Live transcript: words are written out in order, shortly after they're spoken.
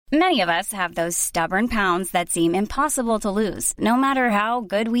Many of us have those stubborn pounds that seem impossible to lose, no matter how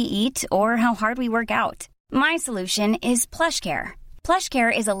good we eat or how hard we work out. My solution is PlushCare.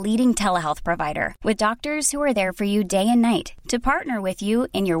 PlushCare is a leading telehealth provider with doctors who are there for you day and night to partner with you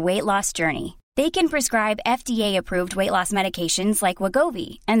in your weight loss journey. They can prescribe FDA-approved weight loss medications like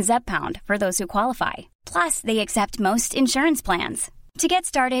Wegovy and Zepbound for those who qualify. Plus, they accept most insurance plans. To get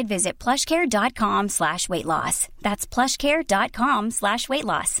started, visit plushcare.com/weightloss. That's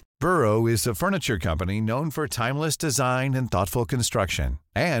plushcare.com/weightloss. Burrow is a furniture company known for timeless design and thoughtful construction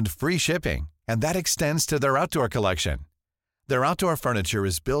and free shipping, and that extends to their outdoor collection. Their outdoor furniture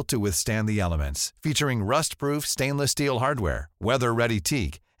is built to withstand the elements, featuring rust-proof stainless steel hardware, weather-ready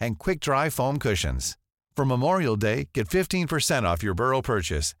teak, and quick-dry foam cushions. For Memorial Day, get 15% off your Burrow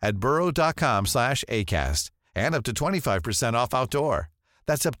purchase at burrow.com/acast, and up to 25% off outdoor.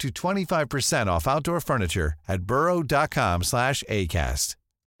 That's up to 25% off outdoor furniture at burrow.com/acast.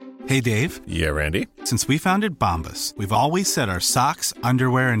 Hey, Dave. Yeah, Randy. Since we founded Bombas, we've always said our socks,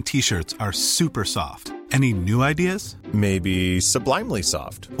 underwear, and T-shirts are super soft. Any new ideas? Maybe sublimely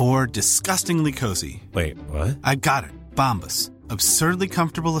soft. Or disgustingly cozy. Wait, what? I got it. Bombas. Absurdly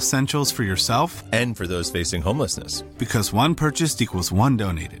comfortable essentials for yourself and for those facing homelessness. Because one purchased equals one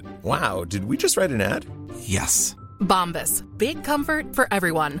donated. Wow, did we just write an ad? Yes. Bombas. Big comfort for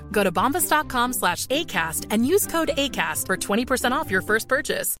everyone. Go to bombas.com/ACAST and use code ACAST for 20% off your first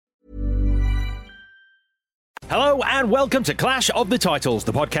purchase. Hello and welcome to Clash of the Titles,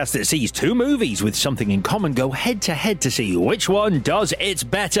 the podcast that sees two movies with something in common go head-to-head to see which one does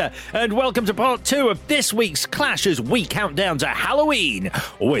it better. And welcome to part 2 of this week's Clash as we count down to Halloween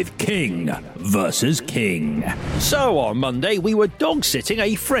with King versus King. So on Monday we were dog-sitting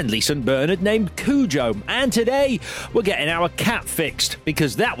a friendly St. Bernard named Cujo, and today we're getting our cat fixed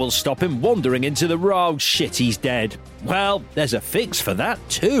because that will stop him wandering into the oh shit, he's dead. Well, there's a fix for that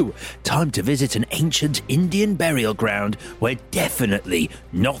too. Time to visit an ancient Indian burial ground where definitely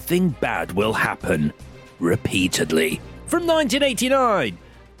nothing bad will happen. Repeatedly. From 1989,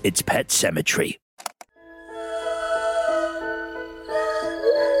 it's Pet Sematary.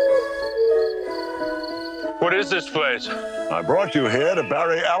 What is this place? I brought you here to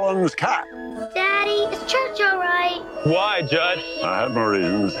bury Alan's cat. Daddy, is church all right? Why, Judd? I have my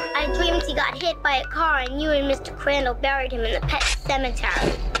reasons. I dreamed he got hit by a car and you and Mr. Crandall buried him in the pet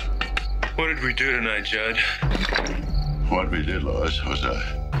cemetery. What did we do tonight, Judd? What we did, Lois, was a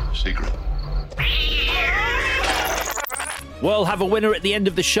secret. We'll have a winner at the end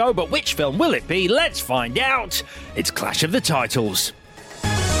of the show, but which film will it be? Let's find out. It's Clash of the Titles.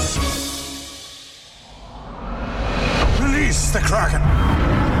 Release the Kraken!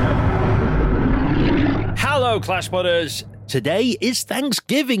 Hello, Clash Potters. Today is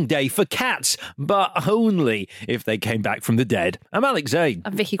Thanksgiving Day for cats, but only if they came back from the dead. I'm Alex Zane.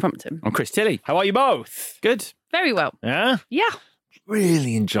 I'm Vicky Crumpton. I'm Chris Tilley. How are you both? Good. Very well. Yeah? Yeah.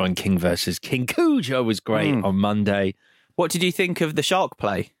 Really enjoying King versus King. Cujo was great on Monday. What did you think of the shark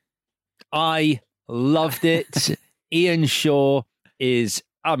play? I loved it. Ian Shaw is,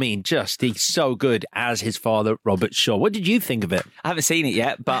 he's so good as his father, Robert Shaw. What did you think of it? I haven't seen it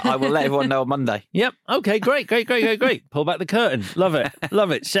yet, but I will let everyone know on Monday. Yep. Okay, great. Pull back the curtain. Love it.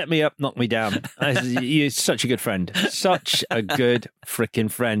 Set me up, knock me down. You're such a good friend. Such a good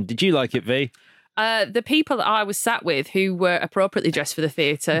freaking friend. Did you like it, V? The people that I was sat with who were appropriately dressed for the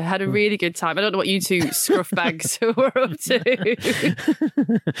theatre had a really good time. I don't know what you two scruff bags were up to.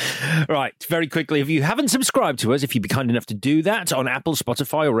 Right, very quickly, if you haven't subscribed to us, if you'd be kind enough to do that on Apple,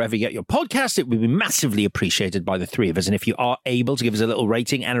 Spotify, or wherever you get your podcast, it would be massively appreciated by the three of us. And if you are able to give us a little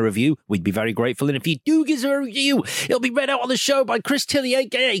rating and a review, we'd be very grateful. And if you do give us a review, it'll be read out on the show by Chris Tilley,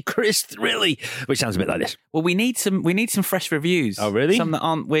 aka Chris Thrilly, which sounds a bit like this. Well, we need some fresh reviews. Oh, really? Some that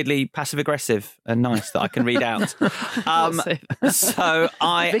aren't weirdly passive-aggressive and nice that I can read out.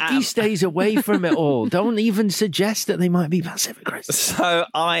 Vicky stays away from it all. Don't even suggest that they might be passive-aggressive. So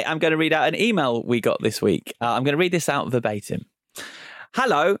I am going to read out an email we got this week. I'm going to read this out verbatim.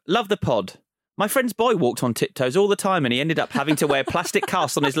 Hello, love the pod. My friend's boy walked on tiptoes all the time and he ended up having to wear plastic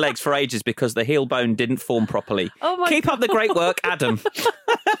casts on his legs for ages because the heel bone didn't form properly. Keep up the great work, Adam.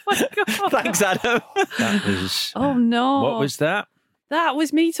 Thanks, Adam. That was... Oh, no. What was that? That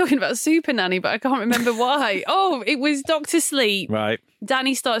was me talking about Super Nanny, but I can't remember why. Oh, it was Dr. Sleep. Right.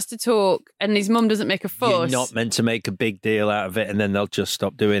 Danny starts to talk and his mum doesn't make a fuss. You're not meant to make a big deal out of it and then they'll just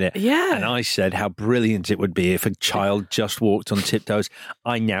stop doing it. Yeah. And I said how brilliant it would be if a child just walked on tiptoes.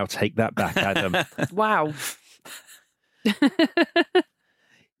 I now take that back, Adam. Wow.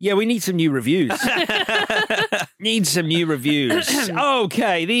 Yeah, we need some new reviews.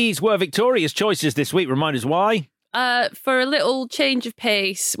 Okay, these were Victoria's choices this week. Remind us why. for a little change of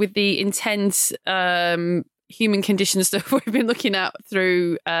pace with the intense human condition stuff we've been looking at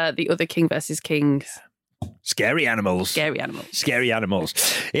through the other King versus King. Scary animals. Scary animals. Scary animals.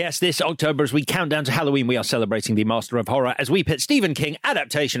 Yes, this October, as we count down to Halloween, we are celebrating the master of horror as we pit Stephen King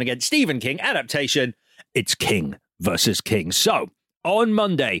adaptation against Stephen King adaptation. It's King versus King. So, on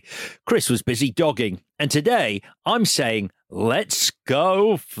Monday, Chris was busy dogging, and today I'm saying, let's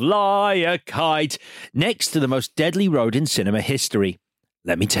go fly a kite next to the most deadly road in cinema history.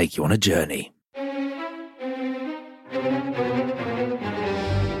 Let me take you on a journey.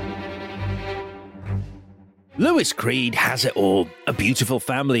 Louis Creed has it all. A beautiful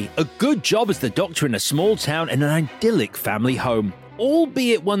family, a good job as the doctor in a small town, and an idyllic family home,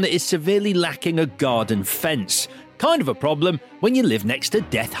 albeit one that is severely lacking a garden fence. Kind of a problem when you live next to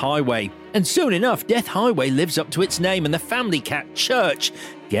Death Highway. And soon enough, Death Highway lives up to its name and the family cat Church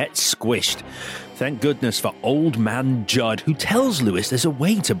gets squished. Thank goodness for Old Man Judd, who tells Louis there's a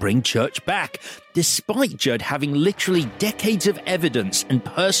way to bring Church back, despite Judd having literally decades of evidence and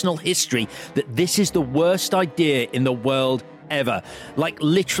personal history that this is the worst idea in the world ever. Like,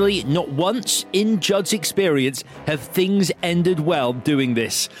 literally not once in Judd's experience have things ended well doing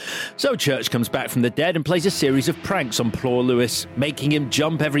this. So Church comes back from the dead and plays a series of pranks on poor Louis, making him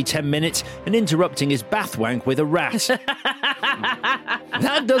jump every 10 minutes and interrupting his bath wank with a rat.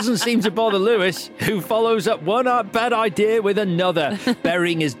 That doesn't seem to bother Louis, who follows up one bad idea with another,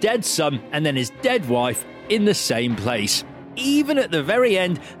 burying his dead son and then his dead wife in the same place. Even at the very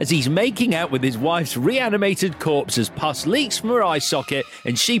end, as he's making out with his wife's reanimated corpse as pus leaks from her eye socket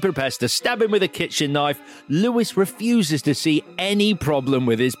and she prepares to stab him with a kitchen knife, Louis refuses to see any problem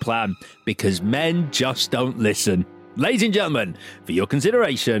with his plan, because men just don't listen. Ladies and gentlemen, for your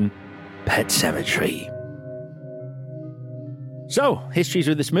consideration, Pet Sematary. So, histories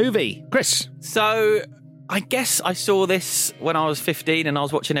with this movie. Chris. So, I guess I saw this when I was 15 and I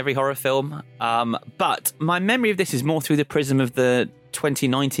was watching every horror film. But my memory of this is more through the prism of the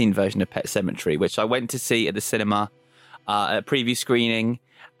 2019 version of Pet Sematary, which I went to see at the cinema at a preview screening.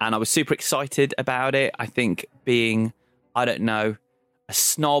 And I was super excited about it. I think being, I don't know, a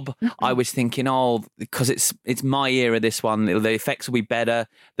snob, I was thinking, oh, because it's my era, this one, the effects will be better,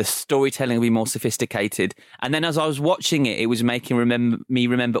 the storytelling will be more sophisticated. And then as I was watching it, it was making me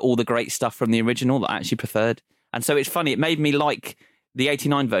remember all the great stuff from the original that I actually preferred. And so it's funny, it made me like the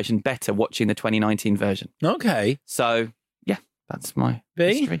 89 version better watching the 2019 version. Okay. So, yeah, that's my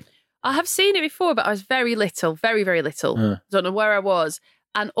history. I have seen it before, but I was very little, very, very little. Don't know where I was.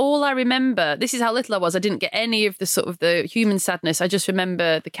 And all I remember, this is how little I was, I didn't get any of the sort of the human sadness. I just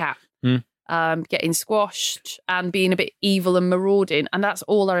remember the cat getting squashed and being a bit evil and marauding. And that's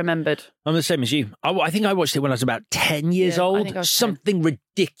all I remembered. I'm the same as you. I think I watched it when I was about 10 years old. Something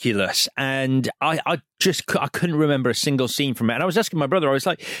ridiculous. And I couldn't remember a single scene from it. And I was asking my brother, I was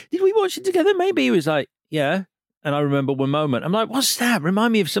like, did we watch it together? Maybe. He was like, yeah. And I remember one moment. I'm like, what's that?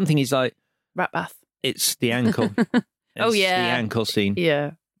 Remind me of something. He's like, rat bath. It's the ankle. Oh, yeah. The ankle scene.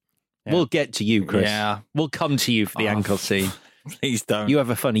 Yeah. We'll get to you, Chris. Yeah. We'll come to you for the ankle scene. Please don't. You have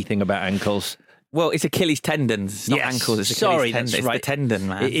a funny thing about ankles. Well, it's Achilles tendons. It's not ankles, it's Achilles tendons. That's right. It's the tendon,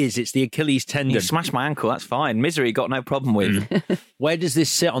 man. It is. It's the Achilles tendon. You smash my ankle, that's fine. Misery, got no problem with. Where does this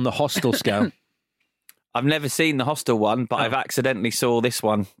sit on the Hostel scale? I've never seen the Hostel one, but I've accidentally saw this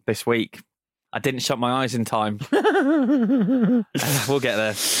one this week. I didn't shut my eyes in time. We'll get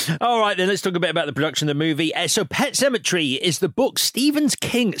there. All right, then let's talk a bit about the production of the movie. So Pet Sematary is the book Stephen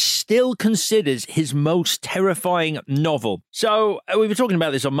King still considers his most terrifying novel. So we were talking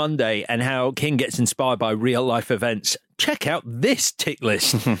about this on Monday and how King gets inspired by real life events. Check out this tick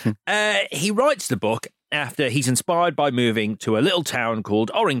list. He writes the book after he's inspired by moving to a little town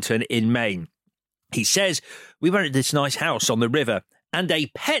called Orrington in Maine. He says, we rented this nice house on the river, and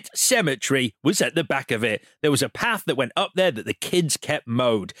a pet cemetery was at the back of it. There was a path that went up there that the kids kept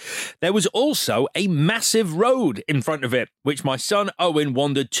mowed. There was also a massive road in front of it, which my son Owen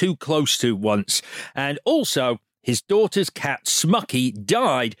wandered too close to once. And also, his daughter's cat Smucky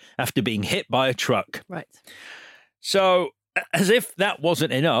died after being hit by a truck. Right. So, as if that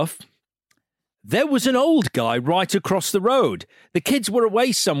wasn't enough, there was an old guy right across the road. The kids were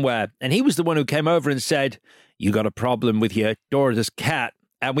away somewhere, and he was the one who came over and said, you got a problem with your daughter's cat.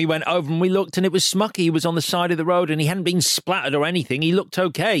 And we went over and we looked, and it was Smucky. He was on the side of the road, and he hadn't been splattered or anything. He looked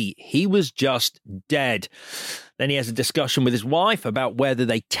okay. He was just dead. Then he has a discussion with his wife about whether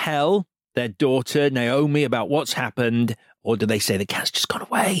they tell their daughter, Naomi, about what's happened, or do they say the cat's just gone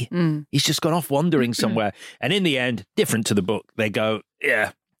away? He's just gone off wandering somewhere. And in the end, different to the book, they go,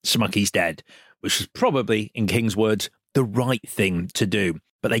 yeah, Smucky's dead, which was probably, in King's words, the right thing to do.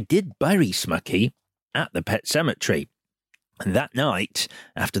 But they did bury Smucky at the pet cemetery. And that night,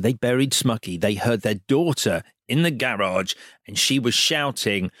 after they buried Smucky, they heard their daughter in the garage, and she was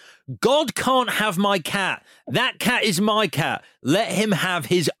shouting, "God can't have my cat. That cat is my cat. Let him have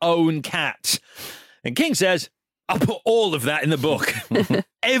his own cat." And King says, "I'll put all of that in the book."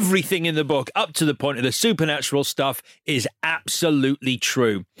 Everything in the book, up to the point of the supernatural stuff, is absolutely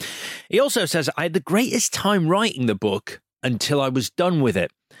true. He also says, "I had the greatest time writing the book until I was done with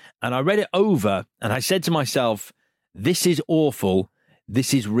it. And I read it over, and I said to myself, this is awful.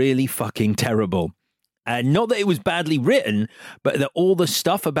 This is really fucking terrible." And not that it was badly written, but that all the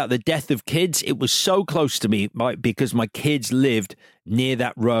stuff about the death of kids, it was so close to me because my kids lived near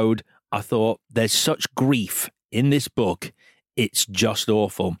that road. I thought, there's such grief in this book. It's just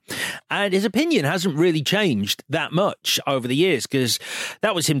awful. And his opinion hasn't really changed that much over the years, because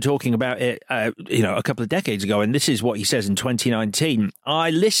that was him talking about it, a couple of decades ago. And this is what he says in 2019.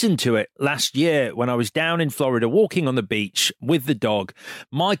 "I listened to it last year when I was down in Florida walking on the beach with the dog.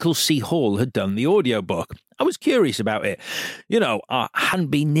 Michael C. Hall had done the audiobook. I was curious about it. I hadn't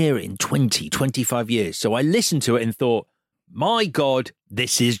been near it in 25 years. So I listened to it and thought, my God,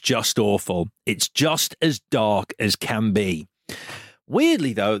 this is just awful. It's just as dark as can be."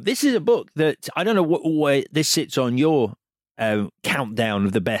 Weirdly, though, this is a book that I don't know where this sits on your countdown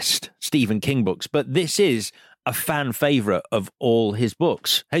of the best Stephen King books, but this is a fan favourite of all his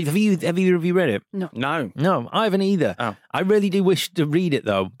books. Have you read it? No, I haven't either. Oh. I really do wish to read it,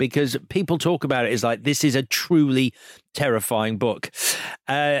 though, because people talk about it as like this is a truly terrifying book.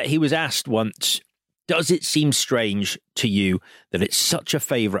 He was asked once, "Does it seem strange to you that it's such a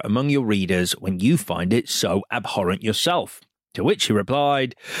favourite among your readers when you find it so abhorrent yourself?" To which he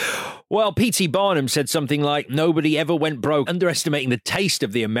replied, "Well, P.T. Barnum said something like, 'Nobody ever went broke underestimating the taste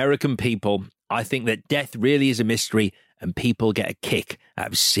of the American people. I think that death really is a mystery, and people get a kick out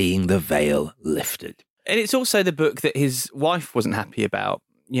of seeing the veil lifted.'" And it's also the book that his wife wasn't happy about.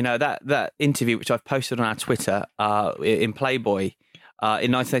 That interview, which I've posted on our Twitter in Playboy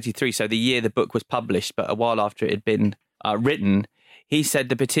in 1933, so the year the book was published, but a while after it had been written, he said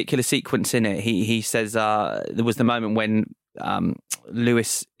the particular sequence in it, he says there was the moment when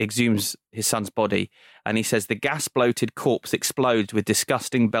Lewis exhumes his son's body, and he says the gas-bloated corpse explodes with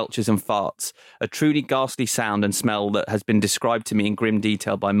disgusting belches and farts, a truly ghastly sound and smell that has been described to me in grim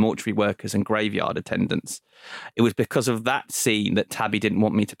detail by mortuary workers and graveyard attendants. It was because of that scene that Tabby didn't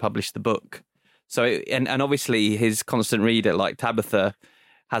want me to publish the book. So, and obviously his constant reader, like Tabitha,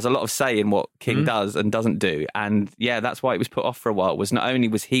 has a lot of say in what King does and doesn't do. And yeah, that's why it was put off for a while. Was not only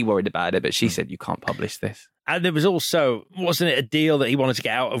was he worried about it, but she said, "You can't publish this." And there was also, wasn't it a deal that he wanted to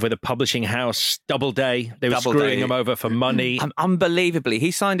get out of with a publishing house, Doubleday? They were screwing him over for money. Unbelievably.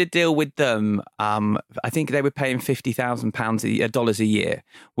 He signed a deal with them. I think they were paying $50,000 a year,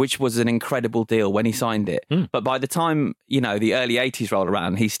 which was an incredible deal when he signed it. But by the time, the early 80s rolled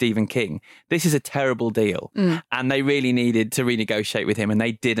around, he's Stephen King. This is a terrible deal. And they really needed to renegotiate with him, and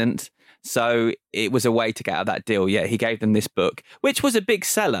they didn't. So it was a way to get out of that deal. Yeah, he gave them this book, which was a big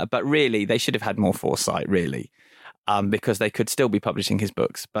seller, but really they should have had more foresight, really, because they could still be publishing his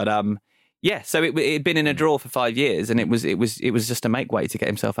books. But so it'd been in a drawer for 5 years, and it was just a make way to get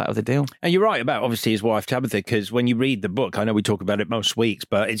himself out of the deal. And you're right about obviously his wife Tabitha, because when you read the book, I know we talk about it most weeks,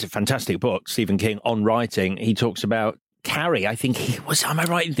 but it's a fantastic book. Stephen King on writing. He talks about Carrie. I think he was. Am I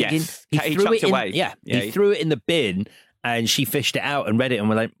right in thinking he threw it away? He threw it in the bin. And she fished it out and read it and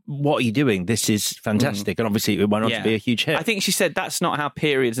were like, "What are you doing? This is fantastic." And obviously it went on to be a huge hit. I think she said that's not how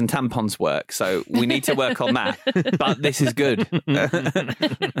periods and tampons work, so we need to work on that. But this is good.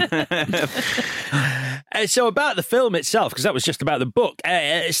 So about the film itself, because that was just about the book,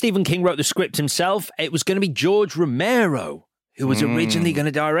 Stephen King wrote the script himself. It was going to be George Romero who was originally going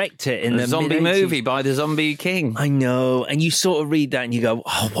to direct it in the zombie mid-80s. movie by the Zombie King. I know. And you sort of read that and you go,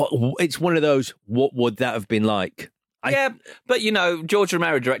 it's one of those, what would that have been like? But George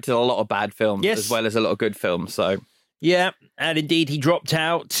Romero directed a lot of bad films as well as a lot of good films. So yeah, and indeed he dropped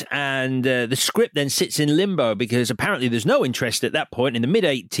out, and the script then sits in limbo because apparently there's no interest at that point in the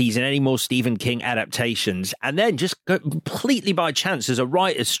mid-80s in any more Stephen King adaptations. And then just completely by chance, there's a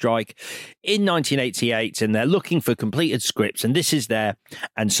writer's strike in 1988, and they're looking for completed scripts, and this is there.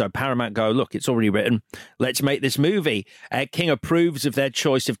 And so Paramount go, look, it's already written. Let's make this movie. King approves of their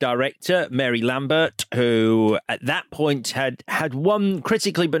choice of director, Mary Lambert, who at that point had one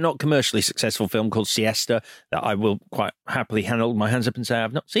critically but not commercially successful film called Siesta that I will quite happily hold my hands up and say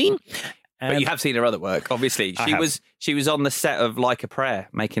I've not seen. But you have seen her other work, obviously. She was on the set of Like a Prayer,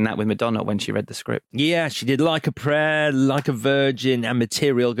 making that with Madonna when she read the script. Yeah, she did Like a Prayer, Like a Virgin, and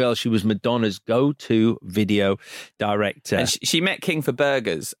Material Girl. She was Madonna's go-to video director. And she met King for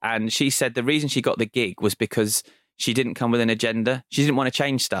burgers, and she said the reason she got the gig was because she didn't come with an agenda. She didn't want to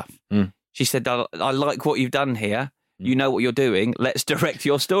change stuff. She said, I like what you've done here. You know what you're doing. Let's direct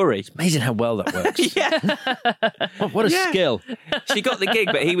your story. It's amazing how well that works. Yeah. What a skill. She got the gig,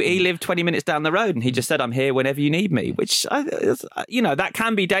 but he lived 20 minutes down the road and he just said, I'm here whenever you need me, which, that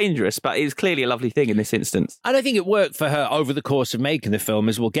can be dangerous, but it's clearly a lovely thing in this instance. And I think it worked for her over the course of making the film,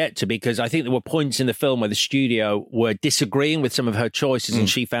 as we'll get to, because I think there were points in the film where the studio were disagreeing with some of her choices and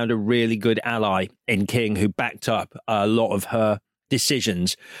she found a really good ally in King who backed up a lot of her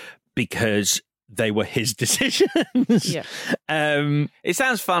decisions because they were his decisions. Yeah. It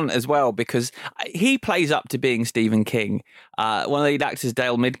sounds fun as well because he plays up to being Stephen King. One of the lead actors,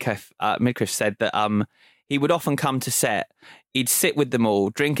 Dale Midcliffe, said that he would often come to set, he'd sit with them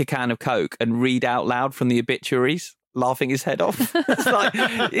all, drink a can of Coke and read out loud from the obituaries, laughing his head off. It's like,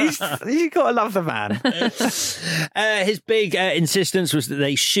 you've got to love the man. His big insistence was that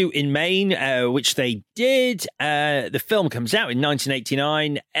they shoot in Maine, which they did. The film comes out in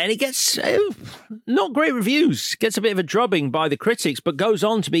 1989 and it gets not great reviews. Gets a bit of a drubbing by the critics, but goes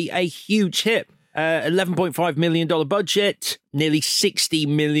on to be a huge hit. $11.5 million budget, nearly $60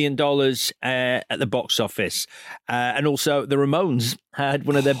 million at the box office. And also the Ramones had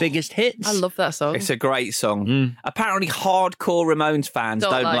one of their biggest hits. I love that song. It's a great song. Apparently hardcore Ramones fans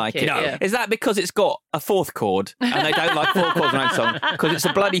don't like it. No. Yeah. Is that because it's got a fourth chord and they don't like fourth chord Ramones song? Because it's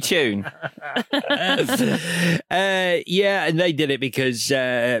a bloody tune. Yeah, and they did it because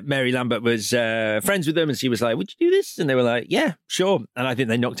Mary Lambert was friends with them and she was like, would you do this? And they were like, yeah, sure. And I think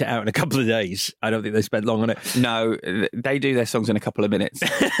they knocked it out in a couple of days. I don't think they spent long on it. No, they do their songs in a couple of minutes.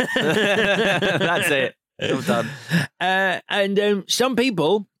 That's it. All done. And some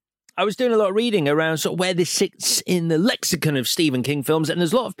people, I was doing a lot of reading around sort of where this sits in the lexicon of Stephen King films, and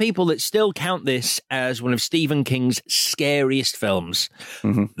there's a lot of people that still count this as one of Stephen King's scariest films.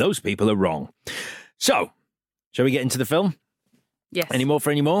 Those people are wrong. So, shall we get into the film? Yes. Any more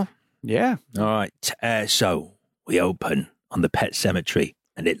for any more? Yeah. All right. So, we open on the Pet Cemetery.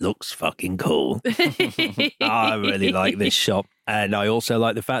 And it looks fucking cool. I really like this shot. And I also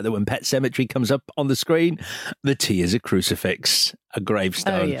like the fact that when Pet Sematary comes up on the screen, the T is a crucifix, a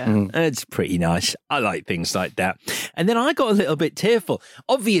gravestone. Oh, yeah. It's pretty nice. I like things like that. And then I got a little bit tearful,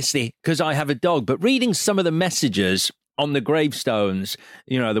 obviously, because I have a dog. But reading some of the messages on the gravestones,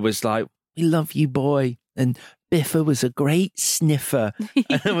 there was like, we love you, boy. And Biffa was a great sniffer.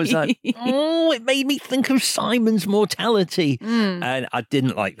 And I was like, it made me think of Simon's mortality. And I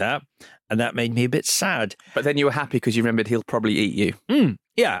didn't like that. And that made me a bit sad. But then you were happy because you remembered he'll probably eat you.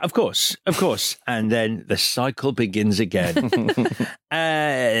 Yeah, of course. And then the cycle begins again.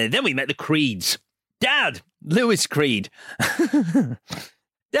 Then we met the Creeds. Dad, Lewis Creed.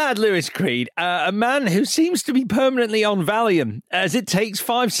 Dad Lewis Creed, a man who seems to be permanently on Valium, as it takes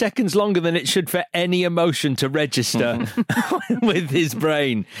 5 seconds longer than it should for any emotion to register with his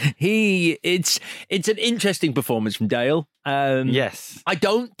brain. It's an interesting performance from Dale. Yes. I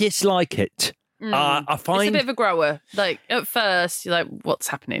don't dislike it. I find it's a bit of a grower. Like at first, you're like, "What's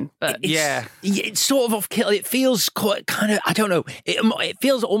happening?" But it's sort of off-kill. It feels quite kind of. I don't know. It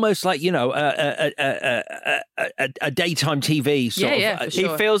feels almost like a daytime TV sort of. Yeah, for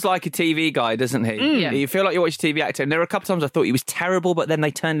sure. He feels like a TV guy, doesn't he? Yeah. You feel like you watch a TV actor. And there were a couple of times I thought he was terrible, but then they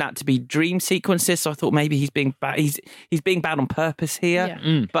turned out to be dream sequences. So I thought maybe he's being bad. He's being bad on purpose here.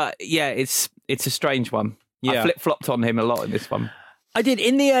 Yeah. But yeah, it's a strange one. Yeah. I flip-flopped on him a lot in this one. I did.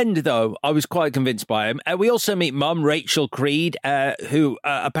 In the end, though, I was quite convinced by him. We also meet Mum, Rachel Creed, who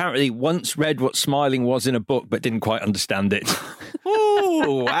apparently once read what smiling was in a book, but didn't quite understand it.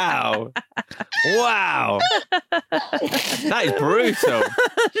 Oh, wow. Wow. That is brutal.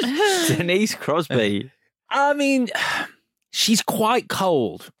 Denise Crosby. I mean, she's quite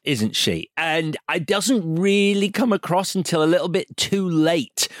cold, isn't she? And it doesn't really come across until a little bit too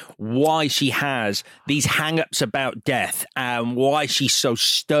late why she has these hang-ups about death and why she's so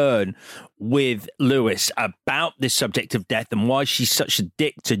stern with Lewis about this subject of death and why she's such a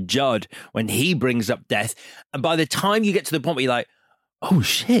dick to Judd when he brings up death. And by the time you get to the point where you're like, oh,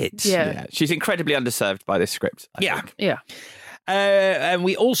 shit. Yeah. She's incredibly underserved by this script, I think. Yeah. And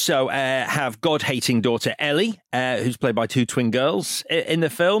we also have God-hating daughter Ellie, who's played by two twin girls in the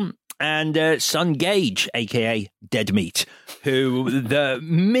film, and son Gage, a.k.a. Dead Meat, who the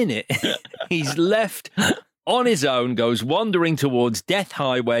minute he's left on his own goes wandering towards Death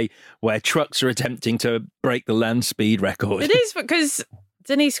Highway, where trucks are attempting to break the land speed record. It is because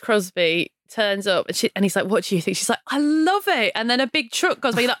Denise Crosby turns up and he's like, what do you think? She's like, I love it. And then a big truck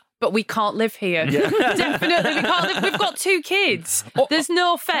goes by. You're like, but we can't live here. Yeah. Definitely, we can't live. We've got 2 kids. There's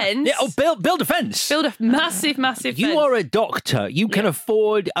no fence. Yeah, build a fence. Build a massive fence. You are a doctor. You can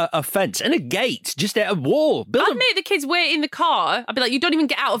afford a fence and a gate, just a wall. I'd make the kids wait in the car. I'd be like, you don't even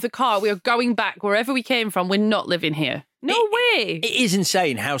get out of the car. We are going back wherever we came from. We're not living here. No way. It is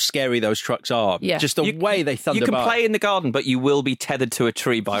insane how scary those trucks are. Yeah. Just the way they thunder by. You can play in the garden, but you will be tethered to a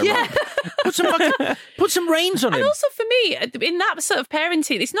tree by a rope. Put some reins on him. And also for me, in that sort of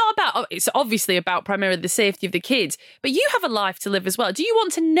parenting, it's obviously about primarily the safety of the kids, but you have a life to live as well. Do you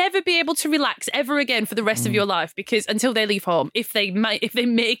want to never be able to relax ever again for the rest of your life? Because until they leave home, if they make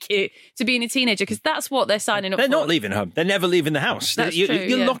it to being a teenager, because that's what they're signing up for. They're not leaving home. They're never leaving the house.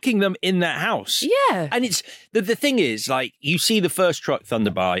 You're locking them in that house. Yeah. And it's the thing is, like, you see the first truck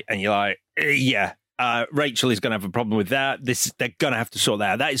thunder by and you're like, Rachel is going to have a problem with that. They're going to have to sort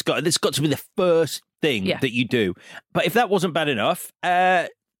that out. It's got to be the first thing that you do. But if that wasn't bad enough,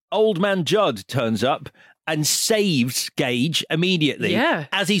 old man Judd turns up and saves Gage immediately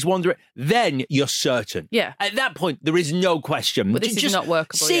as he's wandering. Then you're certain. Yeah. At that point, there is no question. But this is not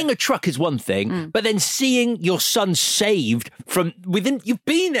workable. Seeing a truck is one thing, but then seeing your son saved from within, you've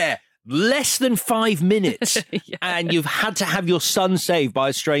been there less than 5 minutes and you've had to have your son saved by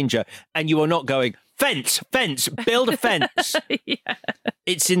a stranger and you are not going, fence, build a fence.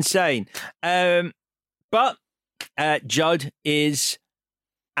 It's insane. But Judd is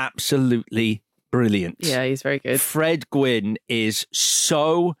absolutely brilliant. Yeah, he's very good. Fred Gwynne is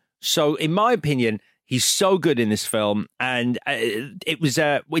so, in my opinion, he's so good in this film. And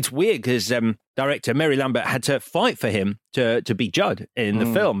it's weird because director Mary Lambert had to fight for him to be Judd in the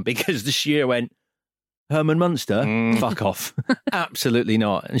film because the studio went, Herman Munster, fuck off. Absolutely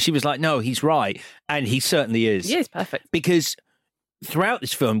not. And she was like, no, he's right. And he certainly is. He is perfect. Because throughout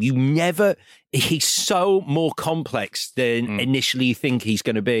this film, he's so more complex than initially you think he's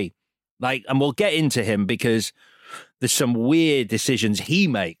going to be. Like, and we'll get into him because there's some weird decisions he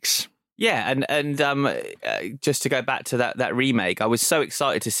makes. Yeah, and just to go back to that remake, I was so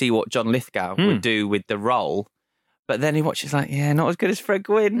excited to see what John Lithgow would do with the role. But then he watches like, not as good as Fred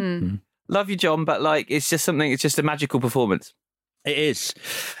Gwynne. Love you, John, but like it's just a magical performance. It is.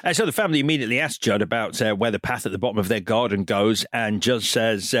 So the family immediately asks Judd about where the path at the bottom of their garden goes, and Judd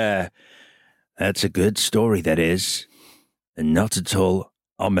says, that's a good story, that is, and not at all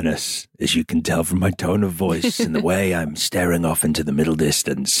ominous, as you can tell from my tone of voice and the way I'm staring off into the middle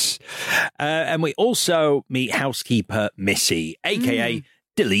distance. And we also meet housekeeper Missy, a.k.a.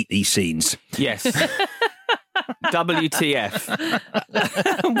 delete these scenes. Yes.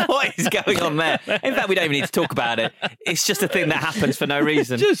 WTF. What is going on there? In fact, we don't even need to talk about it. It's just a thing that happens for no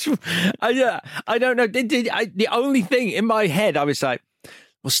reason. I don't know. The only thing in my head, I was like,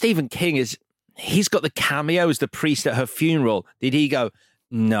 well, Stephen King he's got the cameo as the priest at her funeral. Did he go,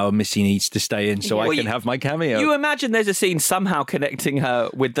 no, Missy needs to stay in so I can have my cameo? You imagine there's a scene somehow connecting her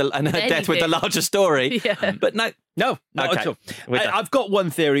with her death with the larger story. Yeah. But no, not at all. I've got one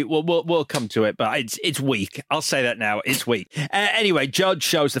theory. We'll come to it, but it's weak. I'll say that now. It's weak. Anyway, Judd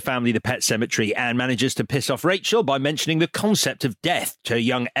shows the family the pet cemetery and manages to piss off Rachel by mentioning the concept of death to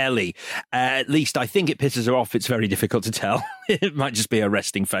young Ellie. At least I think it pisses her off. It's very difficult to tell. It might just be a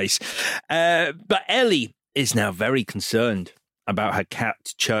resting face. But Ellie is now very concerned about her cat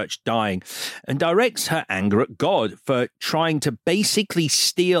Church dying and directs her anger at God for trying to basically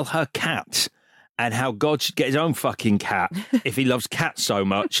steal her cat, and how God should get his own fucking cat if he loves cats so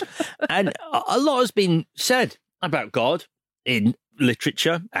much. And a lot has been said about God in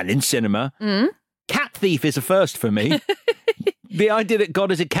literature and in cinema. Cat thief is a first for me. The idea that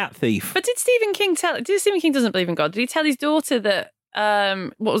God is a cat thief. But did Stephen King doesn't believe in God? Did he tell his daughter that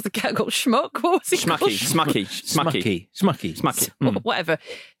what was the cat called? Schmuck? What was it called? Smucky. Whatever.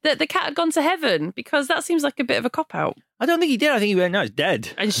 That the cat had gone to heaven, because that seems like a bit of a cop-out. I don't think he did. I think he went, no, it's dead.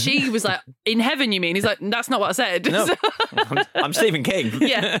 And she was like, in heaven, you mean? He's like, that's not what I said. No. I'm Stephen King.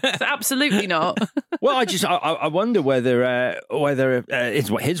 Yeah, absolutely not. Well, I wonder whether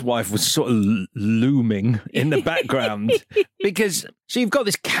his wife was sort of looming in the background. Because, so you've got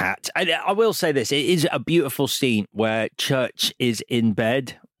this cat. And I will say this, it is a beautiful scene where Church is in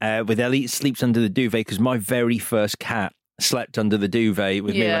bed with Ellie, sleeps under the duvet, because my very first cat slept under the duvet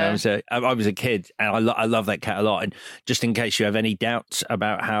with me when I was a kid, and I love that cat a lot. And just in case you have any doubts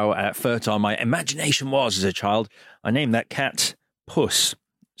about how fertile my imagination was as a child, I named that cat Puss.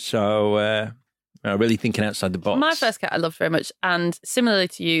 So really thinking outside the box. My first cat I loved very much, and similarly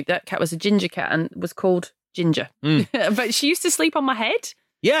to you, that cat was a ginger cat and was called Ginger. But she used to sleep on my head.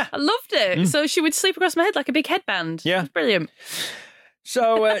 Yeah, I loved it. So she would sleep across my head like a big headband. Yeah, it was brilliant.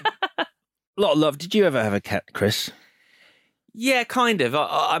 So, a lot of love. Did you ever have a cat, Chris? Yeah, kind of.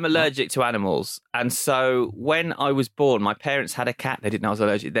 I'm allergic to animals. And so when I was born, my parents had a cat. They didn't know I was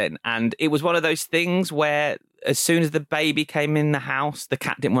allergic then. And it was one of those things where as soon as the baby came in the house, the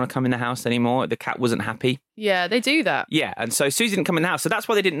cat didn't want to come in the house anymore. The cat wasn't happy. Yeah, they do that. Yeah, and so Susie didn't come in the house. So that's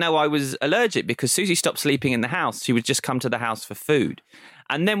why they didn't know I was allergic, because Susie stopped sleeping in the house. She would just come to the house for food.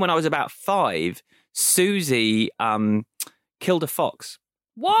 And then when I was about 5, Susie killed a fox.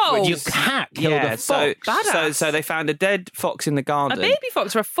 Whoa! Your cat killed a fox. So they found a dead fox in the garden. A baby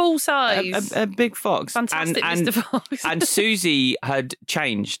fox or a full size? A big fox. Fantastic, Mr. Fox. And Susie had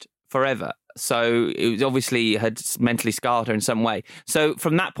changed forever. So it was obviously had mentally scarred her in some way. So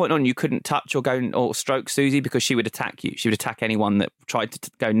from that point on, you couldn't touch or go or stroke Susie because she would attack you. She would attack anyone that tried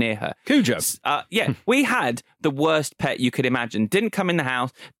to go near her. Cujo. Yeah, we had the worst pet you could imagine. Didn't come in the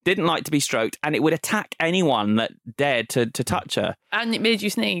house, didn't like to be stroked, and it would attack anyone that dared to touch her. And it made you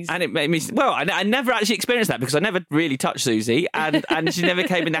sneeze. And it made me... Well, I never actually experienced that because I never really touched Susie, and she never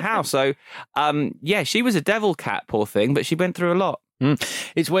came in the house. So, yeah, she was a devil cat, poor thing, but she went through a lot.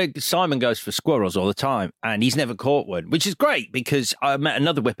 It's where Simon goes for squirrels all the time, and he's never caught one, which is great because I met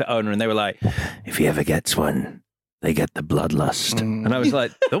another whippet owner and they were like, if he ever gets one, they get the bloodlust. And I was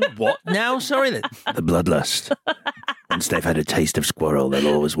like, the what now? Sorry, the bloodlust. Once they've had a taste of squirrel,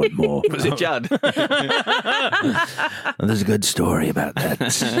 they'll always want more. Was it Judd? And there's a good story about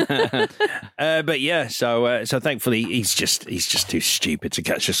that. But yeah, so thankfully he's just too stupid to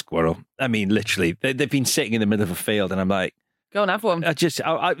catch a squirrel. I mean, literally, they've been sitting in the middle of a field, and I'm like, go and have one. Help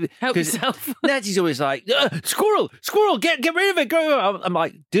yourself. Nancy's always like, squirrel, get rid of it. Go. I'm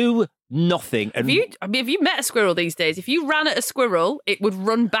like, do nothing. And if you met a squirrel these days, if you ran at a squirrel, it would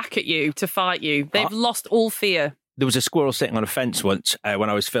run back at you to fight you. They've lost all fear. There was a squirrel sitting on a fence once when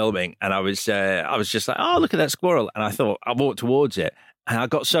I was filming, and I was just like, oh, look at that squirrel. And I thought, I walked towards it, and I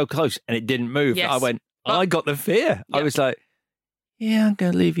got so close, and it didn't move. Yes. I went, I got the fear. Yep. I was like, yeah, I'm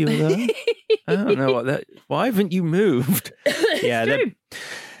going to leave you alone. I don't know why haven't you moved? Yeah,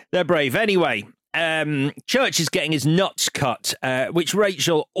 they're brave. Anyway, Church is getting his nuts cut, which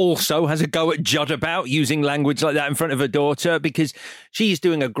Rachel also has a go at Judd about, using language like that in front of her daughter, because she's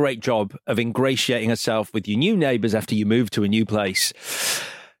doing a great job of ingratiating herself with your new neighbours after you move to a new place.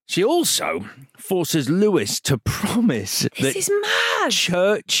 She also forces Lewis to promise that is mad.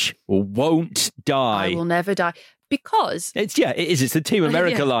 Church won't die. I will never die. Because... It's the Team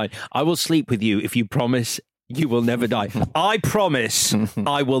America line. I will sleep with you if you promise you will never die. I promise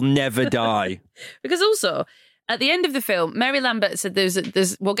I will never die. Because also, at the end of the film, Mary Lambert said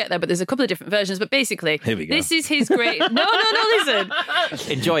there's we'll get there, but there's a couple of different versions. But basically, here we go. This is his great... No, listen.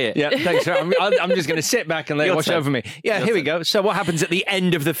 Enjoy it. Yeah, thanks. I'm just going to sit back and let it wash over me. Yeah, here we go. So what happens at the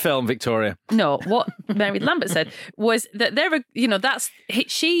end of the film, Victoria? No, what Mary Lambert said was that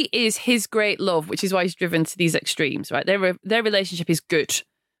she is his great love, which is why he's driven to these extremes, right? Their relationship is good.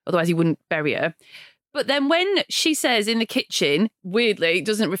 Otherwise, he wouldn't bury her. But then when she says in the kitchen, weirdly,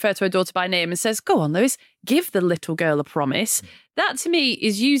 doesn't refer to her daughter by name and says, go on, Lewis, give the little girl a promise. That to me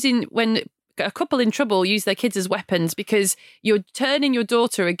is using when a couple in trouble use their kids as weapons, because you're turning your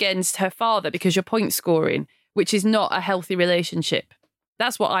daughter against her father because you're point scoring, which is not a healthy relationship.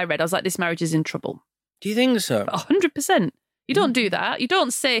 That's what I read. I was like, this marriage is in trouble. Do you think so? 100%. You don't do that. You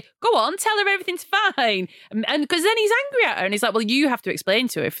don't say, go on, tell her everything's fine. And because then he's angry at her and he's like, well, you have to explain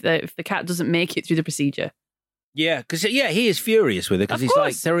to her if the cat doesn't make it through the procedure. Yeah, because he is furious with her because he's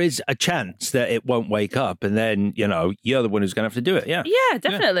like, there is a chance that it won't wake up, and then, you're the one who's going to have to do it. Yeah. Yeah,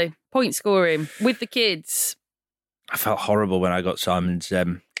 definitely. Yeah. Point scoring with the kids. I felt horrible when I got Simon's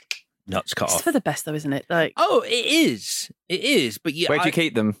nuts cut off. It's for the best though, isn't it? Like, oh, it is. It is. But yeah, where'd you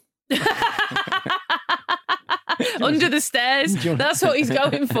keep them? Under the stairs. That's what he's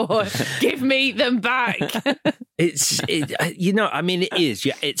going for. Give me them back. It is.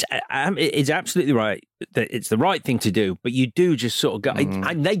 Yeah, it's absolutely right that it's the right thing to do. But you do just sort of go,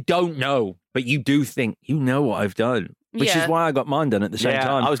 and they don't know, but you do think, what I've done. Which is why I got mine done at the same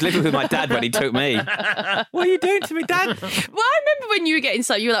time. I was living with my dad when he took me. What are you doing to me, Dad? Well, I remember when you were getting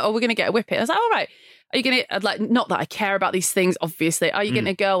you were like, oh, we're going to get a whippet. I was like, all right. Are you going to, not that I care about these things, obviously. Are you getting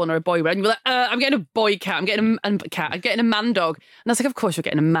a girl one or a boy one? And you were like, I'm getting a boy cat. I'm getting a cat. I'm getting a man dog. And I was like, of course you're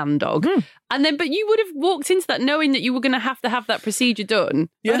getting a man dog. And then, but you would have walked into that knowing that you were going to have that procedure done.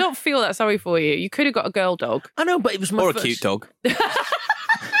 Yeah. I don't feel that sorry for you. You could have got a girl dog. I know, but it was my first... Or a cute dog.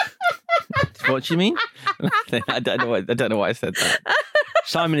 What do you mean? I don't know why I said that.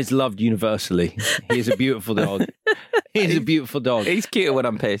 Simon is loved universally. He is a beautiful dog. He's a beautiful dog. He's cuter when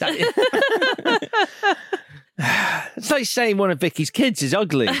I'm pissed. It's like saying one of Vicky's kids is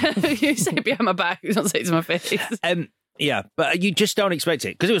ugly. You say it behind my back. You don't say it to my face. Yeah, but you just don't expect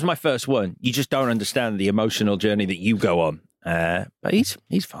it because it was my first one. You just don't understand the emotional journey that you go on. But he's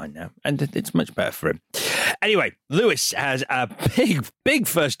fine now, and it's much better for him. Anyway, Lewis has a big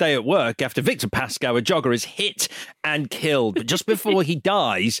first day at work after Victor Pascow, a jogger, is hit and killed. But just before he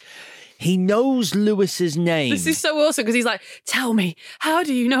dies, he knows Lewis's name. This is so awesome because he's like, tell me, how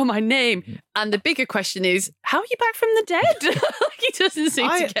do you know my name? And the bigger question is, how are you back from the dead? He doesn't seem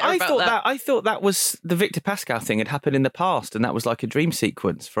to care about that. I thought that was the Victor Pascow thing had happened in the past, and that was like a dream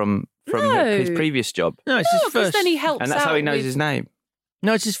sequence from his previous job. No, it's his first. Then he helps and that's how he knows his name.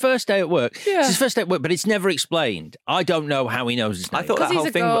 No, it's his first day at work. Yeah. It's his first day at work, but it's never explained. I don't know how he knows his name. I thought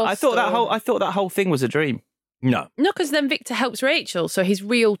that whole thing was a dream. No, because then Victor helps Rachel, so he's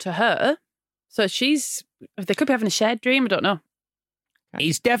real to her. So they could be having a shared dream. I don't know.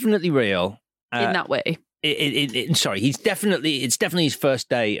 He's definitely real In that way. It's definitely his first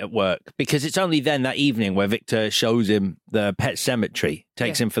day at work because it's only then that evening where Victor shows him the pet cemetery,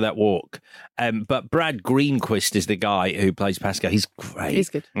 takes him for that walk. But Brad Greenquist is the guy who plays Pascal. He's great. He's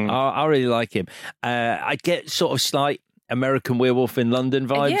good. I really like him. I get sort of slight American Werewolf in London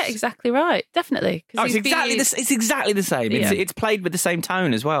vibes. Yeah, exactly right. Definitely. It's exactly the same. Yeah. It's played with the same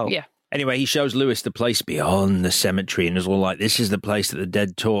tone as well. Yeah. Anyway, he shows Lewis the place beyond the cemetery and is all like, this is the place that the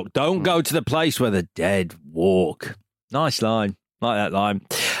dead talk. Don't go to the place where the dead walk. Nice line. Like that line.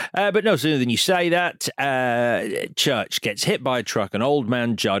 But no sooner than you say that, Church gets hit by a truck and old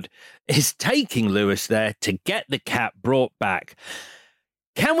man Judd is taking Lewis there to get the cat brought back.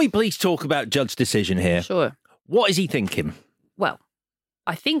 Can we please talk about Judd's decision here? Sure. What is he thinking? Well,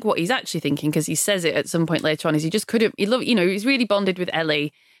 I think what he's actually thinking, because he says it at some point later on, is he just couldn't, he's really bonded with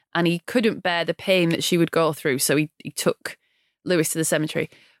Ellie and he couldn't bear the pain that she would go through. So he took Lewis to the cemetery.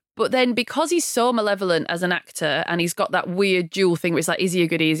 But then because he's so malevolent as an actor and he's got that weird dual thing where it's like, is he a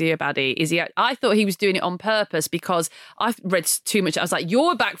goodie, is he a baddie? I thought he was doing it on purpose because I've read too much. I was like,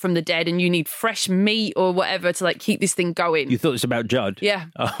 you're back from the dead and you need fresh meat or whatever to like keep this thing going. You thought it was about Judd? Yeah.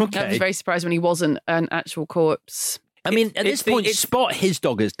 Oh, okay. I was very surprised when he wasn't an actual corpse. I mean, at this point, Spot, his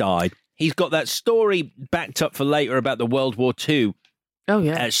dog, has died. He's got that story backed up for later about the World War II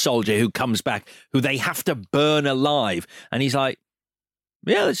soldier who comes back, who they have to burn alive. And he's like,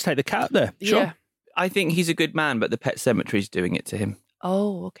 yeah, let's take the cat there. Sure. Yeah. I think he's a good man, but the pet cemetery's doing it to him.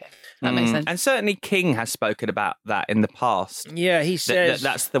 Oh, okay. That makes sense. And certainly King has spoken about that in the past. Yeah, he says...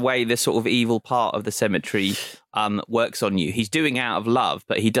 That's the way the sort of evil part of the cemetery works on you. He's doing it out of love,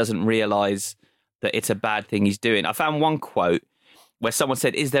 but he doesn't realise that it's a bad thing he's doing. I found one quote where someone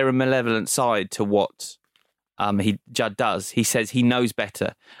said, is there a malevolent side to what Judd does? He says he knows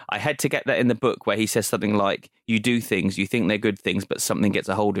better. I had to get that in the book where he says something like, you do things, you think they're good things, but something gets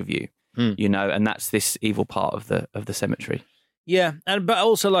a hold of you, and that's this evil part of the cemetery. Yeah, but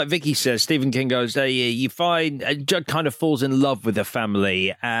also like Vicky says, Stephen King goes, you find Judd kind of falls in love with the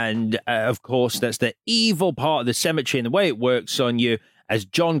family, and of course that's the evil part of the cemetery, and the way it works on you, as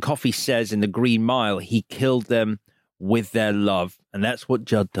John Coffey says in The Green Mile, he killed them with their love, and that's what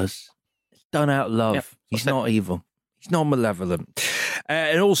Judd does. It's done out of love. Yep. He's not evil. He's not malevolent.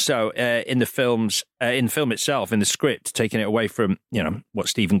 And also in the film itself, in the script, taking it away from, what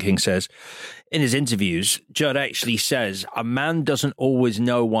Stephen King says, in his interviews, Judd actually says, a man doesn't always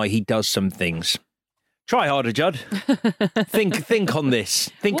know why he does some things. Try harder, Judd. Think on this.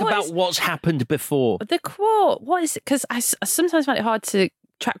 Think about what's happened before. The quote, what is it? Because I sometimes find it hard to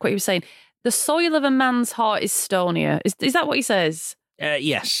track what he was saying. The soil of a man's heart is stonier. Is that what he says?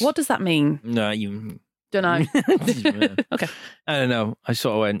 Yes. What does that mean? No, you... Don't know. Okay. I don't know. I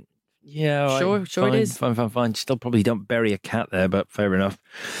sort of went, yeah. Sure fine, it is. Fine. Still probably don't bury a cat there, but fair enough.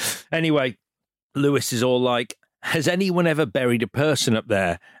 Anyway, Lewis is all like, has anyone ever buried a person up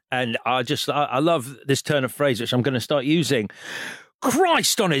there? And I love this turn of phrase, which I'm going to start using.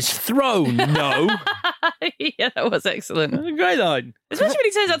 Christ on his throne, no. Yeah, that was excellent. That's a great line. Especially when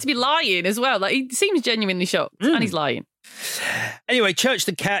he turns out to be lying as well. Like, he seems genuinely shocked, and he's lying. Anyway, Church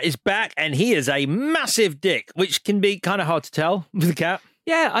the cat is back, and he is a massive dick, which can be kind of hard to tell with the cat.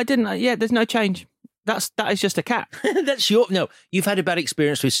 Yeah, I didn't. Yeah, there's no change. That is just a cat. You've had a bad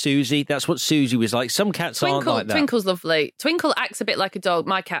experience with Susie. That's what Susie was like. Some cats aren't like that. Twinkle's lovely. Twinkle acts a bit like a dog,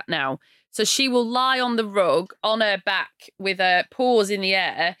 my cat now. So she will lie on the rug on her back with her paws in the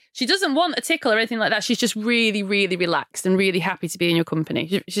air. She doesn't want a tickle or anything like that. She's just really, really relaxed and really happy to be in your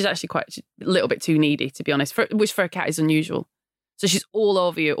company. She's actually quite a little bit too needy, to be honest, which for a cat is unusual. So she's all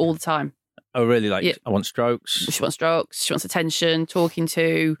over you all the time. Oh, really? Like, yeah. I want strokes. She wants strokes. She wants attention, talking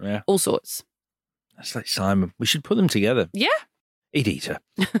to, all sorts. That's like Simon. We should put them together. Yeah. He'd eat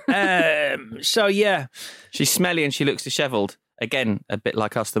her. So, yeah. She's smelly and she looks dishevelled. Again, a bit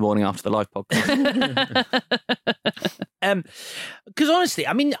like us the morning after the live podcast. Because honestly,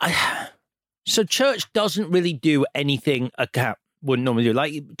 I mean, so church doesn't really do anything a cat wouldn't normally do.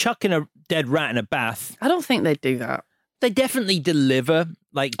 Like chucking a dead rat in a bath. I don't think they'd do that. They definitely deliver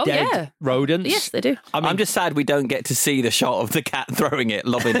like dead rodents. Yes, they do. I'm just sad we don't get to see the shot of the cat throwing it,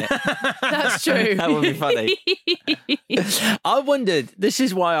 lobbing it. That's true. That would be funny. I wondered, this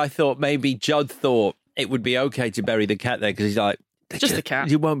is why I thought maybe Judd thought it would be okay to bury the cat there, because he's like, just a cat.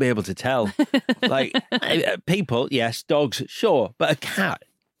 You won't be able to tell. Like, people, yes, dogs, sure, but a cat,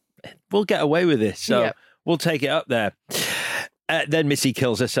 we'll get away with this. So we'll take it up there. Then Missy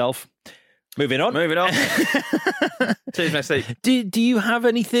kills herself. Moving on. Cheers, Missy. Do you have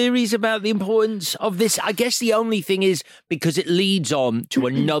any theories about the importance of this? I guess the only thing is because it leads on to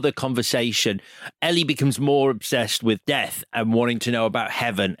another conversation. Ellie becomes more obsessed with death and wanting to know about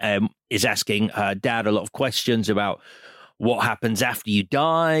heaven. Is asking her dad a lot of questions about what happens after you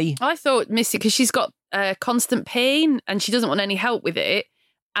die. I thought Missy, because she's got constant pain and she doesn't want any help with it,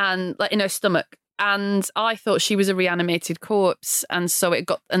 and like in her stomach. And I thought she was a reanimated corpse, and so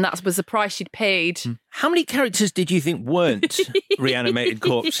that was the price she'd paid. How many characters did you think weren't reanimated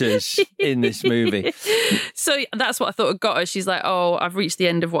corpses in this movie? So that's what I thought had got her. She's like, oh, I've reached the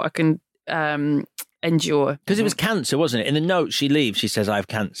end of what I can endure. Because it was cancer, wasn't it? In the note she leaves, she says, I have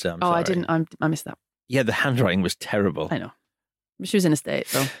cancer. I didn't. I missed that. Yeah, the handwriting was terrible. I know. She was in a state,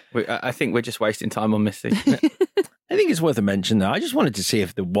 so. I think we're just wasting time on Missy. I think it's worth a mention, though. I just wanted to see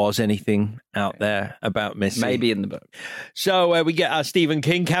if there was anything out there about Missy. Maybe in the book. So we get our Stephen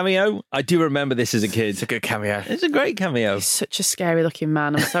King cameo. I do remember this as a kid. It's a good cameo. It's a great cameo. He's such a scary-looking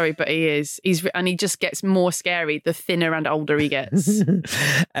man. I'm sorry, but he is. And he just gets more scary the thinner and older he gets.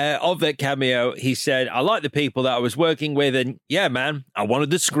 Of that cameo, he said, I like the people that I was working with, and yeah, man, I wanted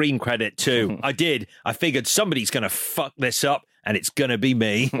the screen credit too. I did. I figured somebody's going to fuck this up, and it's going to be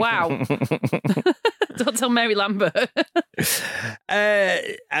me. Wow. Don't tell Mary Lambert.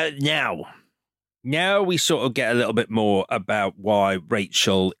 Now we sort of get a little bit more about why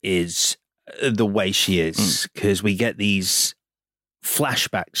Rachel is the way she is, because we get these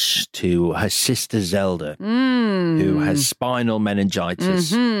flashbacks to her sister Zelda, who has spinal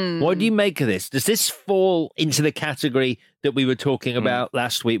meningitis. What do you make of this? Does this fall into the category that we were talking about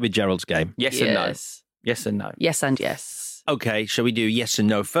last week with Gerald's Game? Yes and no. Yes and no. Yes and yes. Okay, shall we do yes and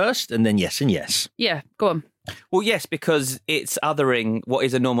no first, and then yes and yes? Yeah, go on. Well, yes, because it's othering what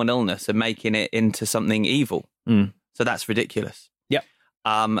is a normal illness and making it into something evil. So that's ridiculous. Yep.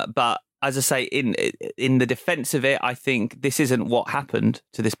 But as I say, in the defense of it, I think this isn't what happened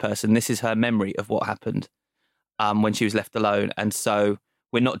to this person. This is her memory of what happened when she was left alone. And so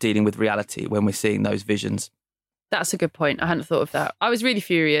we're not dealing with reality when we're seeing those visions. That's a good point. I hadn't thought of that. I was really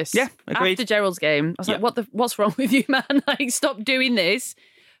furious. Yeah, agreed. After Gerald's Game, I was like, what's wrong with you, man? Like, stop doing this.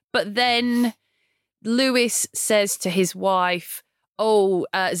 But then Lewis says to his wife,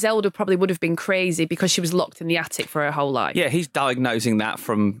 Zelda probably would have been crazy because she was locked in the attic for her whole life. Yeah, he's diagnosing that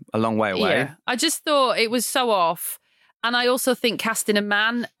from a long way away. Yeah. I just thought it was so off. And I also think casting a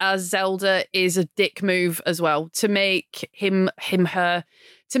man as Zelda is a dick move as well, to make her,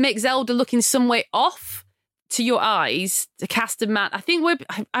 to make Zelda look in some way off to your eyes, to cast a man. I think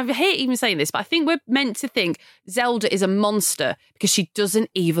I hate even saying this, but I think we're meant to think Zelda is a monster because she doesn't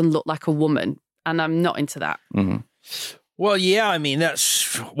even look like a woman. And I'm not into that. Well, yeah, I mean,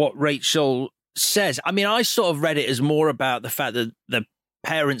 that's what Rachel says. I mean, I sort of read it as more about the fact that the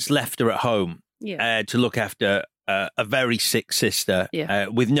parents left her at home to look after a very sick sister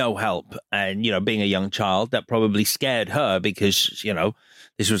with no help. And, being a young child, that probably scared her because,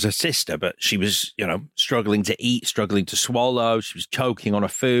 this was her sister, but she was, struggling to eat, struggling to swallow. She was choking on her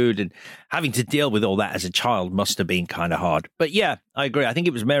food, and having to deal with all that as a child must have been kind of hard. But yeah, I agree. I think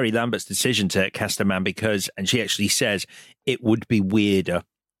it was Mary Lambert's decision to cast a man because, and she actually says, it would be weirder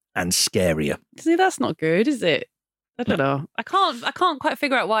and scarier. See, that's not good, is it? I don't know. I can't quite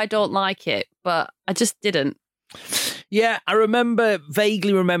figure out why I don't like it, but I just didn't. Yeah, I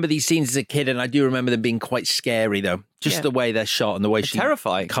vaguely remember these scenes as a kid, and I do remember them being quite scary, though. Just the way they're shot and the way she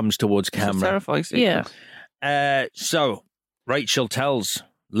comes towards camera. It's terrifying sequence. Yeah. So Rachel tells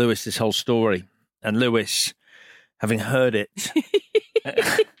Lewis this whole story, and Lewis, having heard it...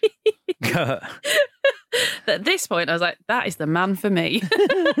 At this point, I was like, that is the man for me.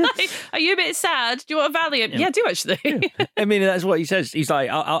 Are you a bit sad? Do you want a Valiant? Yeah, I do, actually. I mean, that's what he says. He's like,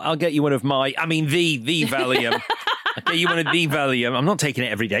 I'll get you one of my... I mean, the Valium. I'll get you one of the Valium. I'm not taking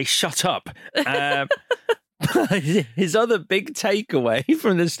it every day. Shut up. His other big takeaway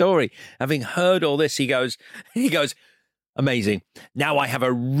from the story, having heard all this, he goes, Amazing. Now I have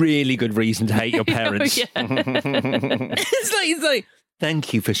a really good reason to hate your parents. It's like,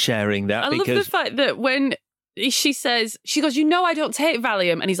 thank you for sharing that. I love the fact that when she goes, you know I don't take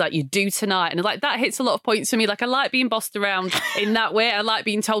Valium. And he's like, you do tonight. And like that hits a lot of points for me. Like I like being bossed around in that way. I like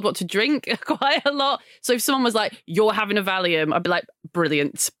being told what to drink quite a lot. So if someone was like, you're having a Valium, I'd be like,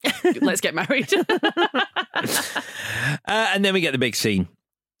 brilliant. Let's get married. And then we get the big scene.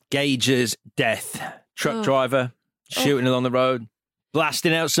 Gage's death. Truck driver shooting along the road.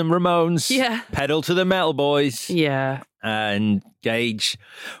 Blasting out some Ramones. Yeah. Pedal to the metal, boys. Yeah. And Gage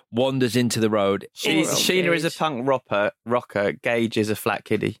wanders into the road. Sheena is a punk rocker. Gage is a flat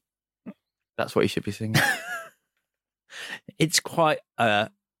kiddie. That's what you should be singing. It's quite a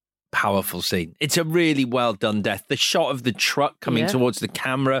powerful scene. It's a really well done death. The shot of the truck coming towards the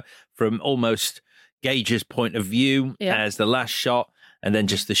camera from almost Gage's point of view as the last shot, and then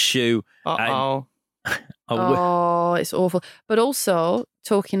just the shoe. It's awful. But also,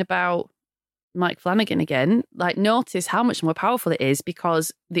 talking about Mike Flanagan again, like notice how much more powerful it is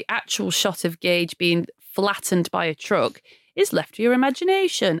because the actual shot of Gage being flattened by a truck is left to your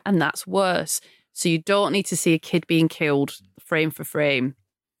imagination, and that's worse. So you don't need to see a kid being killed frame for frame.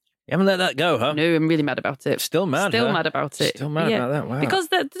 You haven't let that go, huh? No, I'm really mad about it. Still mad about it. Still mad about that. Wow. Because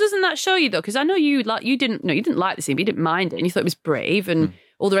doesn't that show you though? Because I know you didn't like the scene, but you didn't mind it, and you thought it was brave and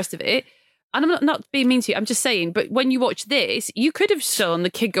all the rest of it. And I'm not being mean to you. I'm just saying. But when you watch this, you could have shown the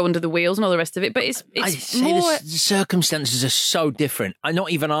kid go under the wheels and all the rest of it. But it's more. The circumstances are so different.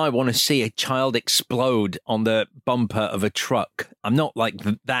 Not even I want to see a child explode on the bumper of a truck. I'm not like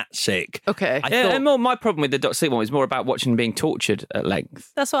that sick. Okay. And more my problem with the Dr. Sleep one was more about watching him being tortured at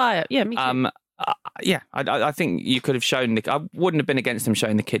length. That's why. Me too. I think you could have shown. I wouldn't have been against them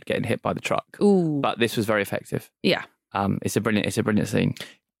showing the kid getting hit by the truck. Ooh. But this was very effective. Yeah. It's a brilliant scene.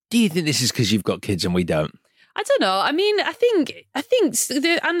 Do you think this is because you've got kids and we don't? I don't know. I mean, I think,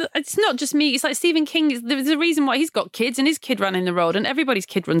 and it's not just me. It's like Stephen King. There's a reason why he's got kids, and his kid ran in the road, and everybody's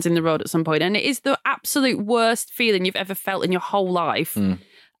kid runs in the road at some point, and it is the absolute worst feeling you've ever felt in your whole life.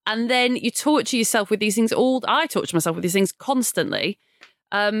 And then you torture yourself with these things. I torture myself with these things constantly.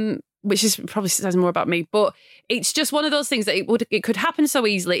 Which is probably says more about me, but it's just one of those things that it could happen so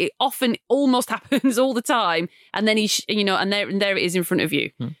easily. It often almost happens all the time, and then and there it is in front of you.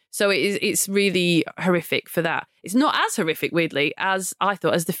 So it's really horrific for that. It's not as horrific, weirdly, as I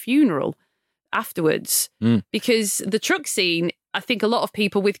thought, as the funeral afterwards, because the truck scene, I think a lot of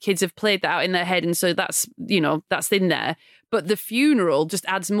people with kids have played that out in their head, and so that's in there. But the funeral just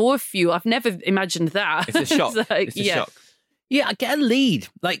adds more fuel. I've never imagined that. It's a shock. It's a shock. Yeah, I get a lead.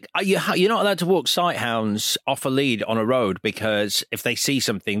 Like, you're not allowed to walk sight hounds off a lead on a road because if they see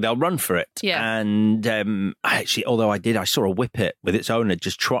something, they'll run for it. Yeah. And actually, although I saw a whippet with its owner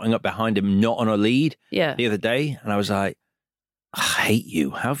just trotting up behind him, not on a lead the other day. And I was like, I hate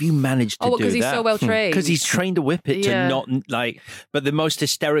you. How have you managed to do that? Because he's so well trained. Because he's trained a whippet to not like. But the most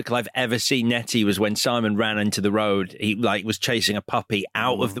hysterical I've ever seen Nettie was when Simon ran into the road. He was chasing a puppy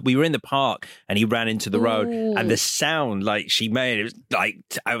out of we were in the park and he ran into the road, and the sound she made, it was like,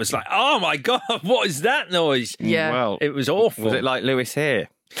 I was like, oh my God, what is that noise? Yeah. Well, it was awful. Was it like Lewis here?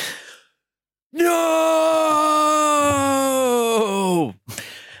 No.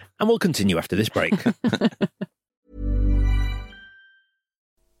 And we'll continue after this break.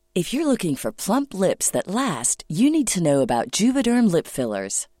 If you're looking for plump lips that last, you need to know about Juvederm lip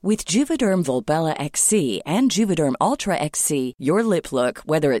fillers. With Juvederm Volbella XC and Juvederm Ultra XC, your lip look,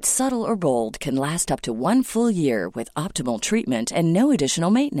 whether it's subtle or bold, can last up to 1 full year with optimal treatment and no additional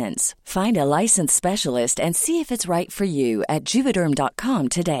maintenance. Find a licensed specialist and see if it's right for you at Juvederm.com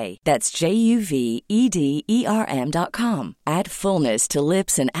today. That's JUVEDERM.com. Add fullness to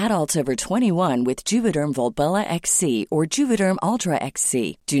lips in adults over 21 with Juvederm Volbella XC or Juvederm Ultra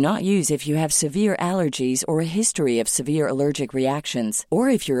XC. Do not use if you have severe allergies or a history of severe allergic reactions, or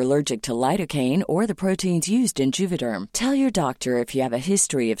if you're allergic to lidocaine or the proteins used in Juvederm. Tell your doctor if you have a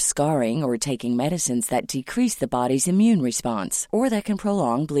history of scarring or taking medicines that decrease the body's immune response or that can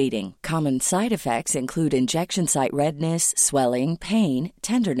prolong bleeding. Common side effects include injection site redness, swelling, pain,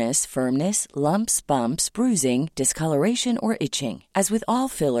 tenderness, firmness, lumps, bumps, bruising, discoloration, or itching. As with all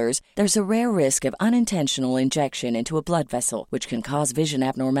fillers, there's a rare risk of unintentional injection into a blood vessel, which can cause vision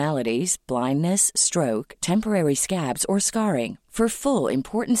abnormalities, blindness, stroke, temporary scabs, or scarring. For full,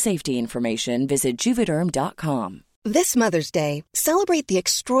 important safety information, visit Juvederm.com. This Mother's Day, celebrate the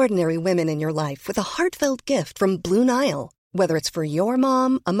extraordinary women in your life with a heartfelt gift from Blue Nile. Whether it's for your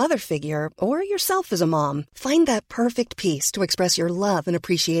mom, a mother figure, or yourself as a mom, find that perfect piece to express your love and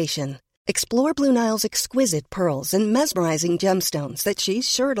appreciation. Explore Blue Nile's exquisite pearls and mesmerizing gemstones that she's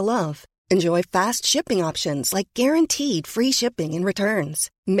sure to love. Enjoy fast shipping options like guaranteed free shipping and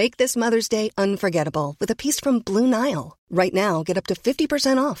returns. Make this Mother's Day unforgettable with a piece from Blue Nile. Right now, get up to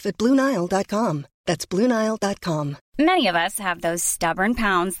 50% off at BlueNile.com. That's BlueNile.com. Many of us have those stubborn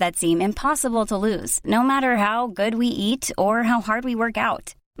pounds that seem impossible to lose, no matter how good we eat or how hard we work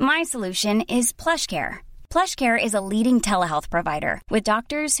out. My solution is PlushCare. PlushCare is a leading telehealth provider with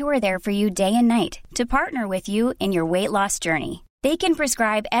doctors who are there for you day and night to partner with you in your weight loss journey. They can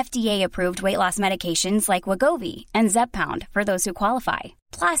prescribe FDA-approved weight loss medications like Wegovy and Zepbound for those who qualify.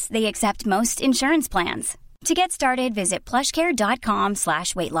 Plus, they accept most insurance plans. To get started, visit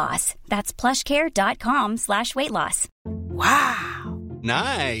plushcare.com/weightloss. That's plushcare.com/weightloss. Wow.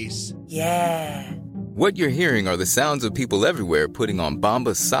 Nice. Yeah. What you're hearing are the sounds of people everywhere putting on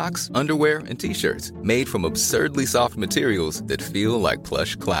Bombas socks, underwear, and T-shirts made from absurdly soft materials that feel like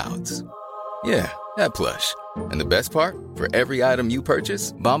plush clouds. Yeah, that plush. And the best part? For every item you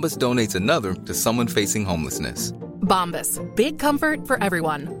purchase, Bombas donates another to someone facing homelessness. Bombas. Big comfort for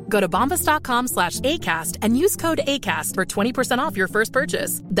everyone. Go to bombas.com/ACAST and use code ACAST for 20% off your first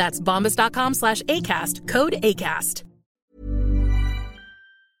purchase. That's bombas.com/ACAST. Code ACAST.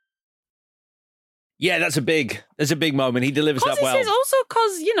 Yeah, that's a big moment. He delivers that well. This is also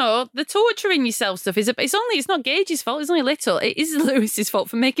because, the torturing yourself stuff it's not Gage's fault. It's only little. It is Lewis's fault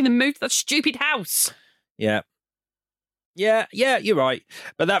for making them move to that stupid house. Yeah, you're right.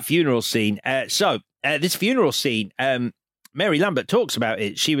 But that funeral scene. This funeral scene, Mary Lambert talks about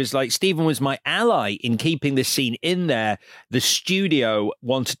it. She was like, Stephen was my ally in keeping this scene in there. The studio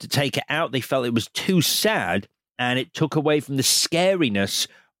wanted to take it out. They felt it was too sad and it took away from the scariness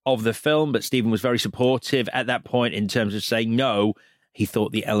of the film. But Stephen was very supportive at that point in terms of saying no. He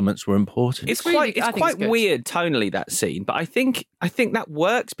thought the elements were important. It's quite weird tonally, that scene, but I think that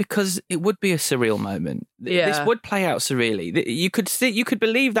works because it would be a surreal moment. Yeah. This would play out surreally. You could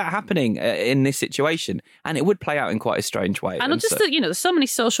believe that happening in this situation, and it would play out in quite a strange way. And just there's so many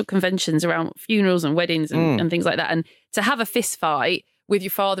social conventions around funerals and weddings and things like that, and to have a fist fight with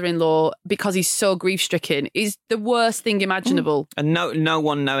your father-in-law because he's so grief-stricken is the worst thing imaginable. And no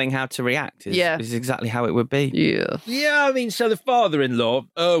one knowing how to react is exactly how it would be. Yeah, I mean, so the father-in-law,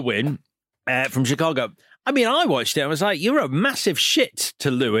 Erwin, from Chicago, I mean, I watched it and was like, you're a massive shit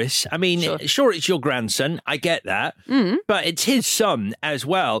to Lewis. I mean, sure it's your grandson, I get that, but it's his son as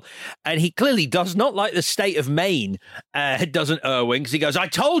well. And he clearly does not like the state of Maine, doesn't Erwin? Because he goes, I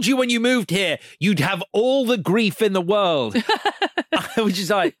told you when you moved here, you'd have all the grief in the world. Which is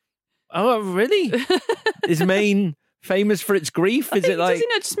like, oh, really? Is Maine famous for its grief? Is it like...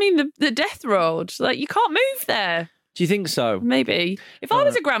 Doesn't it just mean the death row? Just like, you can't move there. Do you think so? Maybe. If I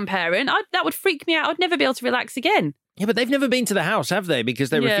was a grandparent, that would freak me out. I'd never be able to relax again. Yeah, but they've never been to the house, have they? Because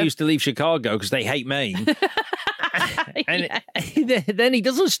they refuse to leave Chicago because they hate Maine. And then he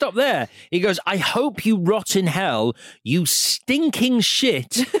doesn't stop there. He goes, I hope you rot in hell, you stinking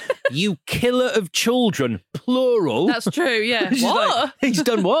shit, you killer of children, plural. That's true, yeah. What? Like, he's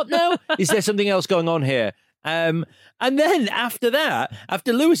done what now? Is there something else going on here? And then after that,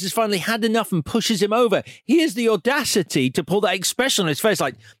 after Lewis has finally had enough and pushes him over, he has the audacity to pull that expression on his face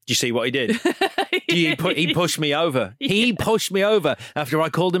like, do you see what he did? He pushed me over. He pushed me over after I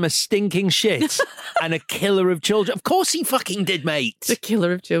called him a stinking shit and a killer of children. Of course he fucking did, mate. The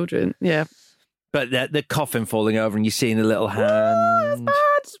killer of children, yeah. But the coffin falling over and you're seeing the little hand. Oh, that's bad.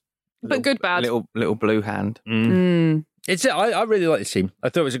 But good bad. Little blue hand. I really like this scene. I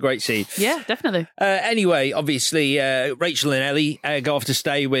thought it was a great scene. Yeah, definitely. Anyway, obviously, Rachel and Ellie go off to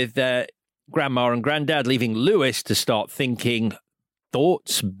stay with Grandma and Granddad, leaving Lewis to start thinking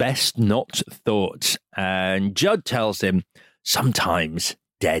thoughts best not thought. And Judd tells him, sometimes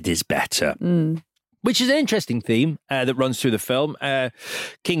dead is better. Which is an interesting theme that runs through the film.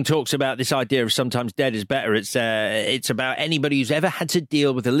 King talks about this idea of sometimes dead is better. It's about anybody who's ever had to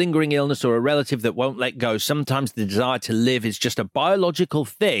deal with a lingering illness or a relative that won't let go. Sometimes the desire to live is just a biological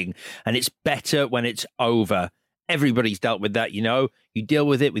thing, and it's better when it's over. Everybody's dealt with that, You deal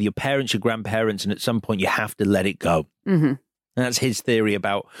with it with your parents, your grandparents, and at some point you have to let it go. And that's his theory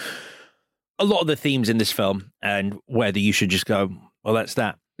about a lot of the themes in this film and whether you should just go, well, that's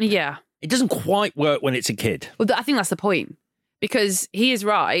that. Yeah. It doesn't quite work when it's a kid. Well, I think that's the point. Because he is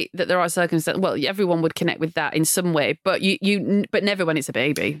right that there are circumstances. Well, everyone would connect with that in some way, but but never when it's a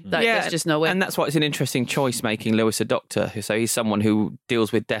baby. There's just no way. And that's why it's an interesting choice making Lewis a doctor. So he's someone who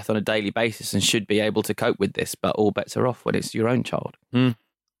deals with death on a daily basis and should be able to cope with this. But all bets are off when it's your own child.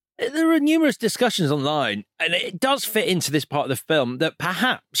 There are numerous discussions online, and it does fit into this part of the film that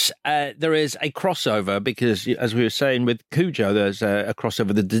perhaps there is a crossover because, as we were saying with Cujo, there's a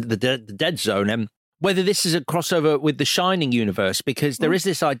crossover, the Dead Zone. And whether this is a crossover with the Shining universe, because there is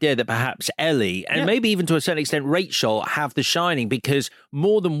this idea that perhaps Ellie, and maybe even to a certain extent Rachel, have the Shining, because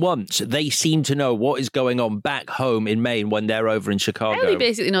more than once they seem to know what is going on back home in Maine when they're over in Chicago. Ellie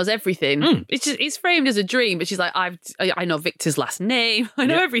basically knows everything. It's framed as a dream, but she's like, I know Victor's last name. I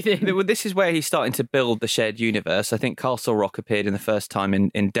know everything. Well, this is where he's starting to build the shared universe. I think Castle Rock appeared in the first time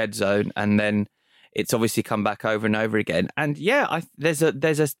in Dead Zone, and then it's obviously come back over and over again. And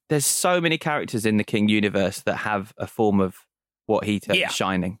there's so many characters in the King universe that have a form of what he terms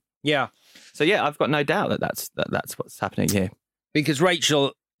Shining. Yeah. So I've got no doubt that that's what's happening here. Because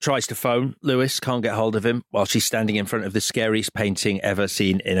Rachel tries to phone Lewis, can't get hold of him, while she's standing in front of the scariest painting ever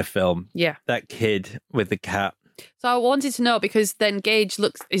seen in a film. Yeah. That kid with the cat. So I wanted to know, because then Gage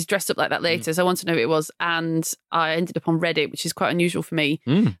is dressed up like that later, so I wanted to know who it was, and I ended up on Reddit, which is quite unusual for me.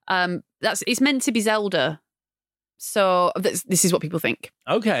 It's meant to be Zelda. So this is what people think.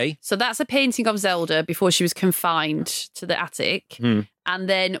 Okay. So that's a painting of Zelda before she was confined to the attic. And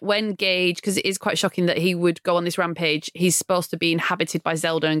then when Gage, because it is quite shocking that he would go on this rampage, he's supposed to be inhabited by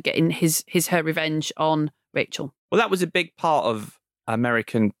Zelda and getting her revenge on Rachel. Well, that was a big part of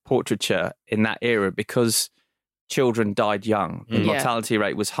American portraiture in that era, because children died young. The mortality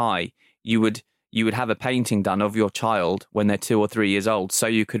rate was high. You would have a painting done of your child when they're 2 or 3 years old, so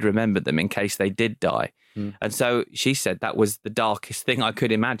you could remember them in case they did die. And so she said that was the darkest thing I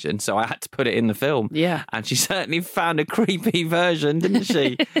could imagine, so I had to put it in the film. Yeah. And she certainly found a creepy version, didn't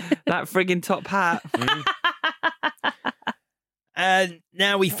she? That frigging top hat. And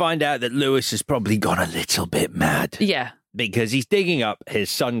now we find out that Lewis has probably gone a little bit mad. Yeah. Because he's digging up his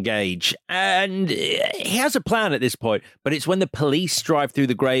son Gage, and he has a plan at this point, but it's when the police drive through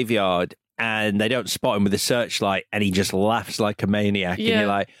the graveyard and they don't spot him with a searchlight, and he just laughs like a maniac, and you're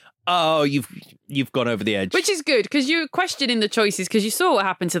like, oh, you've gone over the edge. Which is good, because you're questioning the choices, because you saw what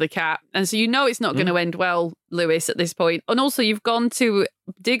happened to the cat, and so you know it's not going to end well, Lewis, at this point. And also you've gone to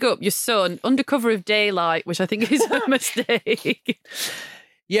dig up your son under cover of daylight, which I think is a mistake.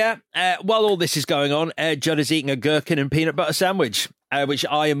 Yeah, while all this is going on, Judd is eating a gherkin and peanut butter sandwich, which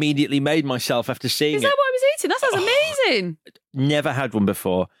I immediately made myself after seeing it. Is that what I was eating? That sounds amazing. Never had one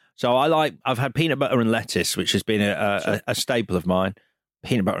before. So I've had peanut butter and lettuce, which has been a staple of mine.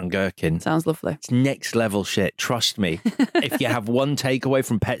 Peanut butter and gherkin. Sounds lovely. It's next level shit, trust me. If you have one takeaway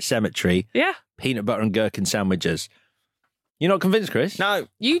from Pet Sematary, peanut butter and gherkin sandwiches. You're not convinced, Chris? No.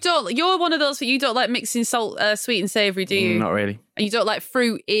 You don't. You're one of those, you don't like mixing salt, sweet and savoury, do you? Not really. And you don't like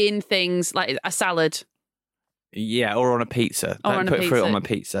fruit in things like a salad? Yeah, or on a pizza. Or Don't on a put pizza. fruit on my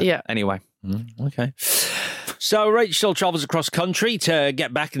pizza. Yeah. Anyway. Okay. So Rachel travels across country to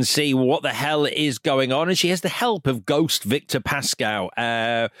get back and see what the hell is going on, and she has the help of Ghost Victor Pascow,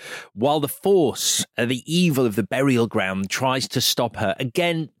 while the Force, the evil of the burial ground, tries to stop her.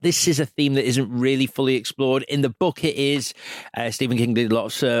 Again, this is a theme that isn't really fully explored. In the book it is. Stephen King did a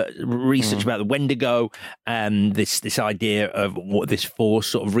lot of research about the Wendigo, this idea of what this Force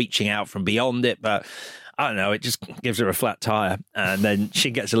sort of reaching out from beyond it, but I don't know, it just gives her a flat tyre, and then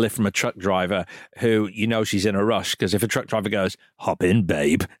she gets a lift from a truck driver who, you know, she's in a rush, because if a truck driver goes, hop in,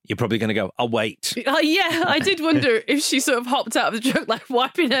 babe, you're probably going to go, I'll wait. Yeah, I did wonder if she sort of hopped out of the truck, like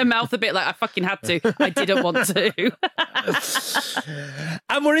wiping her mouth a bit, like I fucking had to. I didn't want to.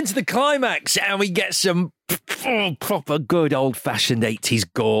 And we're into the climax, and we get some proper good old-fashioned 80s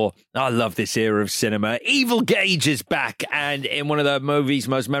gore. I love this era of cinema. Evil Gage is back, and in one of the movie's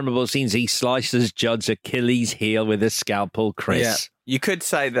most memorable scenes, he slices Judd's Achilles heel with a scalpel, Chris. Yeah. You could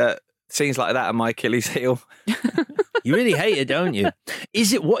say that scenes like that are my Achilles heel. You really hate it, don't you?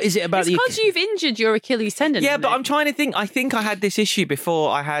 What is it about it's because you've injured your Achilles tendon. Yeah, but I'm trying to think. I think I had this issue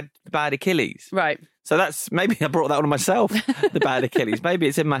before I had the bad Achilles. Right. So maybe I brought that on myself, the bad Achilles. Maybe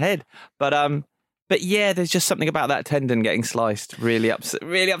it's in my head. But yeah, there's just something about that tendon getting sliced. Really upset.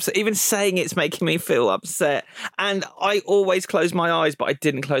 Even saying it's making me feel upset. And I always close my eyes, but I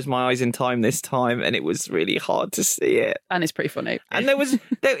didn't close my eyes in time this time, and it was really hard to see it. And it's pretty funny. And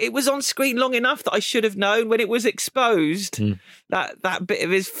it was on screen long enough that I should have known when it was exposed, that bit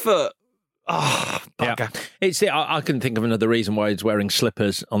of his foot. Oh, bugger. Yeah. I couldn't think of another reason why he's wearing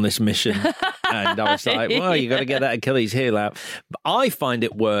slippers on this mission. And I was like, well, you got to get that Achilles heel out. But I find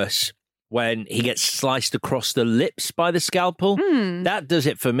it worse when he gets sliced across the lips by the scalpel. That does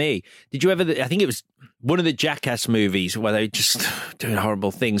it for me. Did you ever, I think it was one of the Jackass movies where they're just doing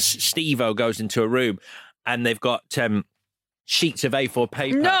horrible things. Steve-O goes into a room and they've got sheets of A4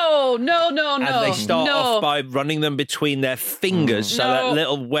 paper. No. And they start off by running them between their fingers. So that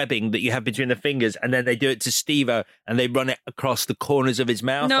little webbing that you have between the fingers, and then they do it to Steve-O and they run it across the corners of his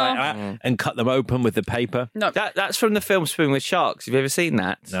mouth like that, and cut them open with the paper. No. That's from the film Swimming with Sharks. Have you ever seen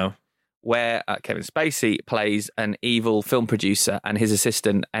that? No. where Kevin Spacey plays an evil film producer and his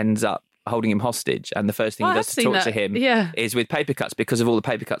assistant ends up holding him hostage, and the first thing he does to talk to him is with paper cuts because of all the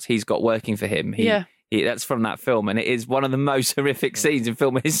paper cuts he's got working for him. That's from that film, and it is one of the most horrific scenes in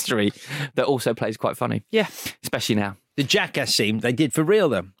film history that also plays quite funny. Yeah. Especially now. The jackass scene, they did for real,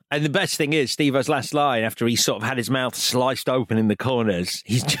 though. And the best thing is, Steve-O's last line, after he sort of had his mouth sliced open in the corners,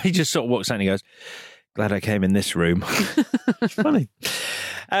 he just sort of walks out and he goes, glad I came in this room. It's funny.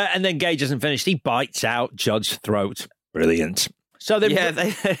 And then Gage isn't finished. He bites out Judd's throat. Brilliant. So they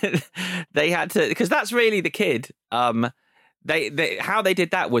had to, because that's really the kid. They how they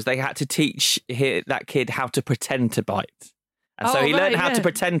did that was they had to teach that kid how to pretend to bite. And so he learned how to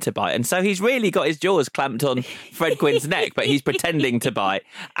pretend to bite. And so he's really got his jaws clamped on Fred Gwynn's neck, but he's pretending to bite.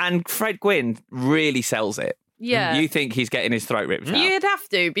 And Fred Gwynn really sells it. Yeah. You think he's getting his throat ripped out. You'd have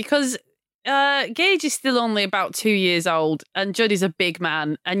to, because Gage is still only about 2 years old and Judd is a big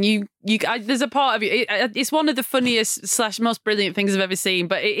man. And there's a part of you, it's one of the funniest / most brilliant things I've ever seen,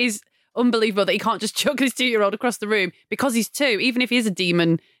 but it is unbelievable that he can't just chuck his 2-year-old across the room because he's 2, even if he is a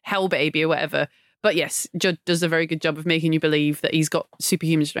demon hell baby or whatever. But yes, Judd does a very good job of making you believe that he's got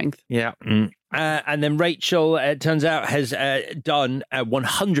superhuman strength. Yeah. And then Rachel, it turns out, has done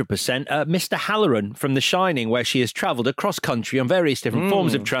 100% Mr. Halloran from The Shining, where she has travelled across country on various different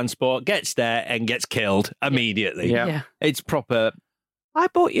forms of transport, gets there and gets killed immediately. Yeah. It's proper. I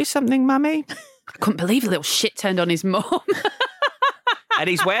bought you something, Mummy. I couldn't believe the little shit turned on his mum. And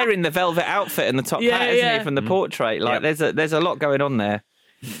he's wearing the velvet outfit and the top hat, isn't he, from the portrait? Like, there's a lot going on there.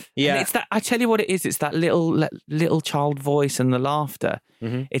 Yeah, and it's that. I tell you what it is. It's that little child voice and the laughter.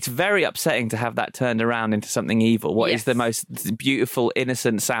 Mm-hmm. It's very upsetting to have that turned around into something evil. What is the most beautiful,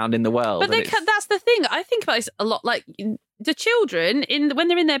 innocent sound in the world? But that's the thing. I think about this a lot. Like the children when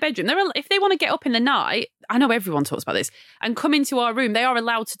they're in their bedroom, if they want to get up in the night, I know everyone talks about this, and come into our room, they are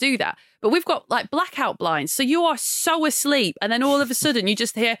allowed to do that. But we've got like blackout blinds, so you are so asleep, and then all of a sudden you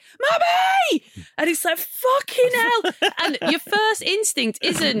just hear "Mummy," and it's like fucking hell. And your first instinct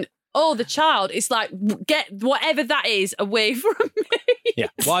isn't, oh, the child. It's like, get whatever that is away from me. Yeah.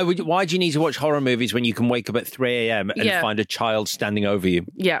 Why do you need to watch horror movies when you can wake up at 3 a.m. and find a child standing over you?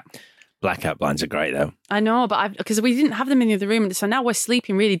 Yeah. Blackout blinds are great, though. I know, but because we didn't have them in the other room, so now we're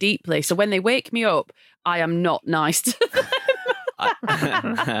sleeping really deeply. So when they wake me up, I am not nice to them.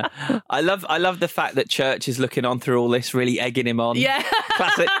 I love the fact that Church is looking on through all this, really egging him on. Yeah.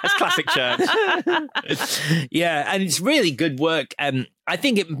 That's classic Church. Yeah, and it's really good work. I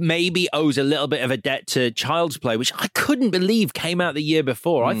think it maybe owes a little bit of a debt to Child's Play, which I couldn't believe came out the year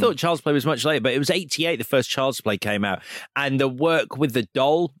before. I thought Child's Play was much later, but it was 1988 the first Child's Play came out. And the work with the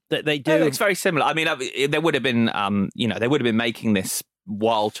doll that they do. It looks very similar. I mean, they would have been, they would have been making this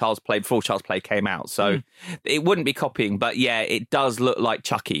while before Child's Play came out. So it wouldn't be copying, but yeah, it does look like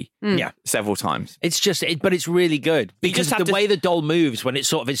Chucky. Yeah. Several times. It's just, but it's really good because the way the doll moves when it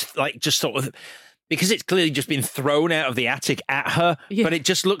sort of is like just sort of, because it's clearly just been thrown out of the attic at her, but it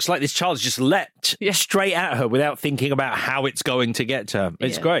just looks like this child's just leapt straight at her without thinking about how it's going to get to her.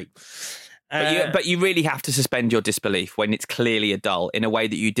 It's great. But you really have to suspend your disbelief when it's clearly a doll in a way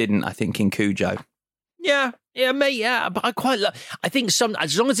that you didn't, I think, in Cujo. Yeah, mate, yeah, but I quite I think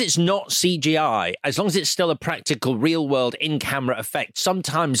as long as it's not CGI, as long as it's still a practical, real-world, in-camera effect,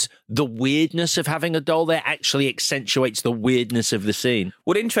 sometimes the weirdness of having a doll there actually accentuates the weirdness of the scene.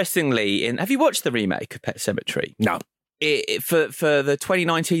 Well, interestingly, have you watched the remake of Pet Sematary? No. For the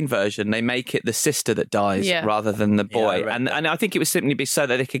 2019 version, they make it the sister that dies rather than the boy. And I think it was simply so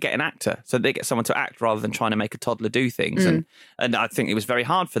that they could get an actor, so they get someone to act rather than trying to make a toddler do things. And I think it was very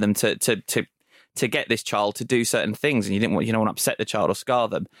hard for them to get this child to do certain things, and you don't want to upset the child or scar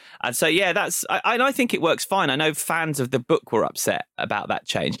them. And so, I think it works fine. I know fans of the book were upset about that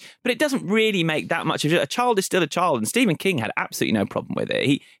change, but it doesn't really make that much of it. A child is still a child, and Stephen King had absolutely no problem with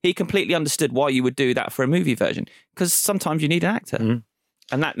it. He completely understood why you would do that for a movie version, because sometimes you need an actor,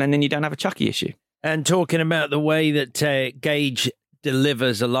 and then you don't have a Chucky issue. And talking about the way that Gage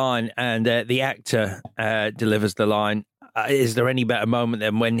delivers a line and the actor delivers the line, is there any better moment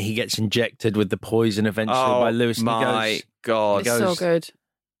than when he gets injected with the poison eventually by Lewis? Oh, my God. It's so good.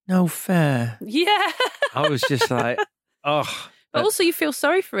 No fair. Yeah. I was just like, oh. But also you feel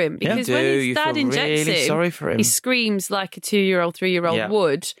sorry for him because when his dad injects really him, sorry for him. He screams like a 2-year-old, 3-year-old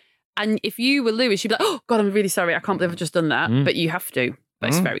would. And if you were Lewis, you'd be like, oh, God, I'm really sorry. I can't believe I've just done that. But you have to.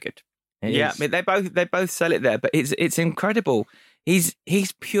 But it's very good. I mean, they both sell it there, but it's incredible. He's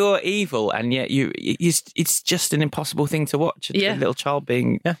pure evil, and yet it's just an impossible thing to watch. A little child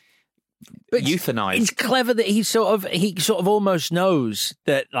being euthanized. It's clever that he sort of almost knows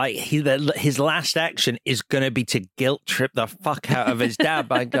that like his last action is going to be to guilt trip the fuck out of his dad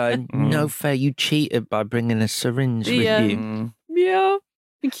by going, no fair, you cheated by bringing a syringe with you. Yeah.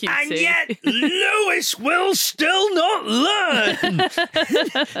 Cute and too. yet Lewis will still not learn.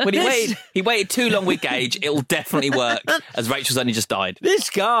 When he waited too long with Gage, it'll definitely work, as Rachel's only just died.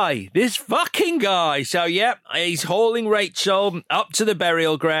 This fucking guy. So, he's hauling Rachel up to the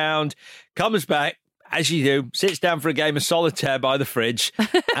burial ground, comes back, as you do, sits down for a game of solitaire by the fridge.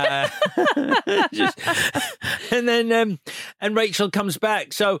 And Rachel comes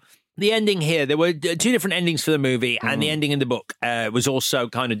back. So the ending here, there were two different endings for the movie, and the ending in the book was also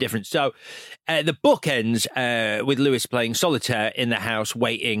kind of different. So the book ends with Lewis playing solitaire in the house,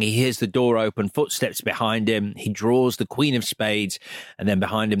 waiting. He hears the door open, footsteps behind him. He draws the Queen of Spades, and then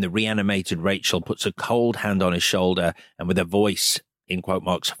behind him, the reanimated Rachel puts a cold hand on his shoulder, and with a voice, in quote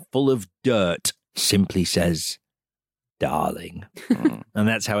marks, full of dirt, simply says, darling. And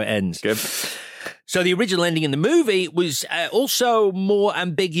that's how it ends. Good. So the original ending in the movie was also more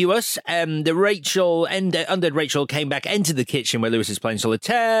ambiguous. The undead Rachel came back, entered the kitchen where Lewis is playing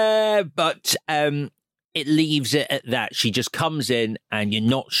solitaire, but it leaves it at that. She just comes in and you're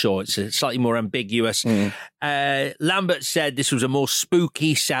not sure. It's slightly more ambiguous. Lambert said this was a more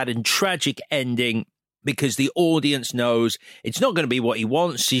spooky, sad and tragic ending because the audience knows it's not going to be what he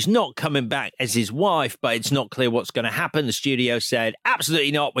wants. She's not coming back as his wife, but it's not clear what's going to happen. The studio said,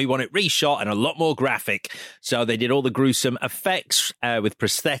 absolutely not. We want it reshot and a lot more graphic. So they did all the gruesome effects with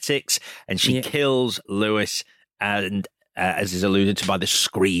prosthetics, and she kills Lewis, and as is alluded to by the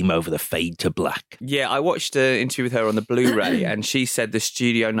scream over the fade to black. Yeah, I watched an interview with her on the Blu-ray, and she said the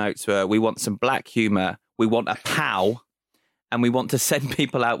studio notes were, we want some black humour, we want a pow, and we want to send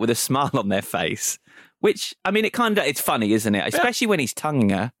people out with a smile on their face. Which, I mean, it's funny, isn't it? Especially when he's tonguing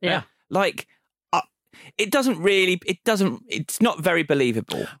her. Yeah. Like, it's not very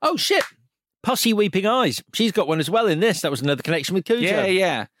believable. Oh, shit. Pussy weeping eyes. She's got one as well in this. That was another connection with Cujo.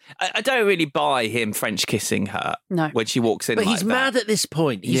 Yeah. I don't really buy him French kissing her when she walks in. But like he's mad at this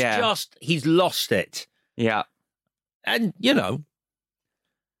point. He's lost it. Yeah. And,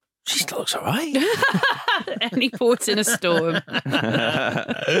 she still looks all right. Any port in a storm.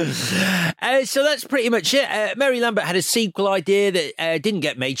 So that's pretty much it. Mary Lambert had a sequel idea that didn't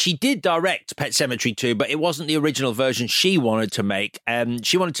get made. She did direct Pet Sematary 2, but it wasn't the original version she wanted to make.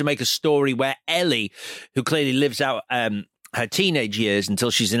 She wanted to make a story where Ellie, who clearly lives out her teenage years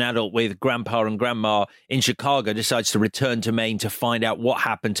until she's an adult with Grandpa and Grandma in Chicago, decides to return to Maine to find out what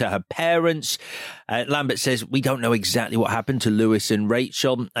happened to her parents. Lambert says, we don't know exactly what happened to Lewis and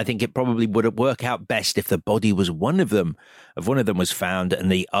Rachel. I think it probably would work out best if the body was one of them was found and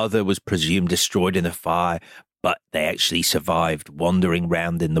the other was presumed destroyed in the fire. But they actually survived wandering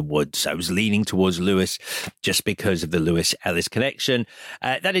around in the woods. I was leaning towards Lewis just because of the Lewis-Ellis connection.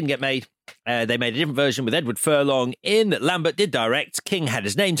 That didn't get made. They made a different version with Edward Furlong in that Lambert did direct. King had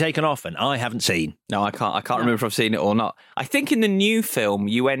his name taken off, and I haven't seen. No, I can't remember if I've seen it or not. I think in the new film,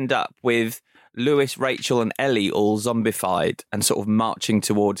 you end up with Lewis, Rachel and Ellie all zombified and sort of marching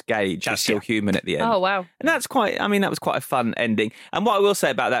towards Gage, who's still human at the end. Oh, wow. And that was quite a fun ending. And what I will say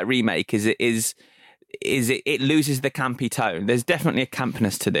about that remake is it loses the campy tone. There's definitely a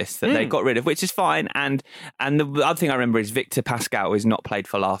campness to this that they got rid of, which is fine. And the other thing I remember is Victor Pascal is not played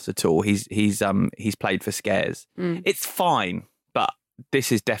for laughs at all. He's played for scares. It's fine, but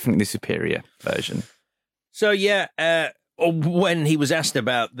this is definitely the superior version. So when he was asked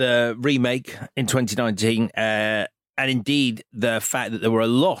about the remake in 2019, and indeed the fact that there were a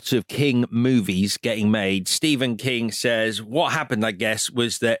lot of King movies getting made, Stephen King says what happened, I guess,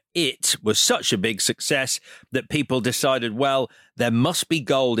 was that it was such a big success that people decided, well, there must be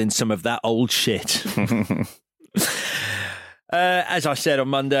gold in some of that old shit. As I said on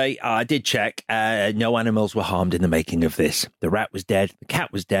Monday, I did check. No animals were harmed in the making of this. The rat was dead, the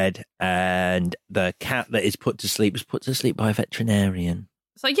cat was dead, and the cat that is put to sleep was put to sleep by a veterinarian.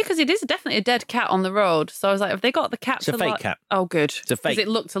 So, yeah, because it is definitely a dead cat on the road. So I was like, have they got the cat? It's a fake cat. Oh, good. It's a fake. Because it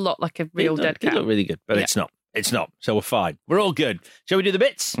looked a lot like a real dead cat. It looked really good, but it's not. It's not. So we're fine. We're all good. Shall we do the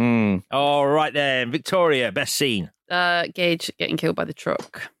bits? All right then. Victoria, best scene. Gage getting killed by the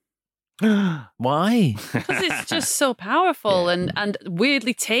truck. Why? Because it's just so powerful and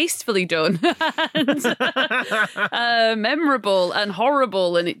weirdly tastefully done and memorable and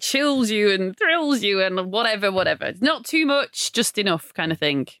horrible, and it chills you and thrills you and whatever. It's not too much, just enough kind of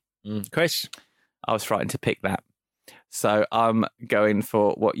thing. Chris? I was frightened to pick that. So I'm going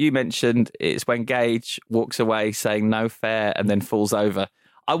for what you mentioned. It's when Gage walks away saying no fair and then falls over.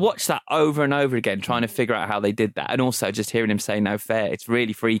 I watched that over and over again, trying to figure out how they did that, and also just hearing him say "no fair." It's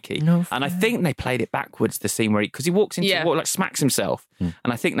really freaky. No fair. And I think they played it backwards, the scene where because he walks into the wall, like smacks himself, and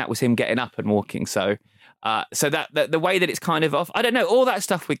I think that was him getting up and walking. So that the way that it's kind of off, I don't know. All that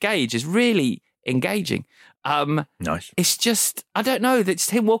stuff with Gage is really engaging. Nice. It's just, I don't know, that's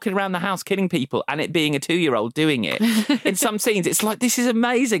him walking around the house killing people and it being a 2-year-old doing it. In some scenes, it's like, this is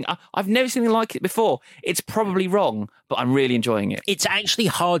amazing. I've never seen anything like it before. It's probably wrong, but I'm really enjoying it. It's actually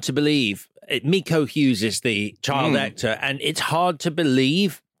hard to believe. Miko Hughes is the child actor, and it's hard to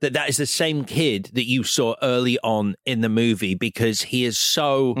believe that is the same kid that you saw early on in the movie, because he is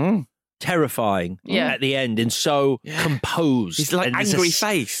so terrifying at the end and so composed. He's like angry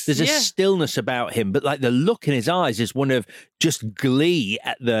face. There's a stillness about him, but like the look in his eyes is one of just glee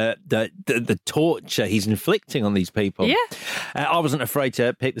at the torture he's inflicting on these people. Yeah. I wasn't afraid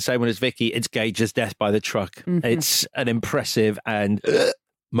to pick the same one as Vicky. It's Gage's death by the truck. Mm-hmm. It's an impressive and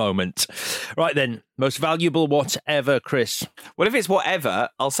moment. Right then, most valuable whatever, Chris. Well, if it's whatever,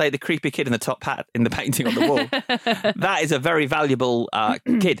 I'll say the creepy kid in the top hat in the painting on the wall. That is a very valuable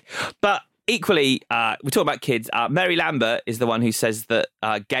kid. But equally, we're talking about kids. Mary Lambert is the one who says that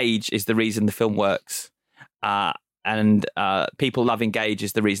Gage is the reason the film works. And people loving Gage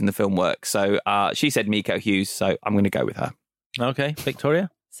is the reason the film works. So she said Miko Hughes, so I'm going to go with her. Okay,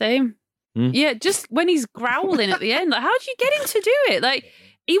 Victoria? Same. Yeah, just when he's growling at the end, like, how did you get him to do it? Like,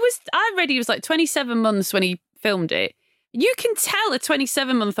 I read he was like 27 months when he filmed it. You can tell a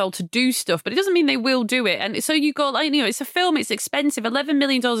 27-month-old to do stuff, but it doesn't mean they will do it. And so you go, like, it's a film, it's expensive. $11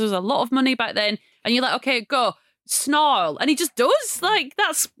 million was a lot of money back then. And you're like, okay, go, snarl. And he just does. Like,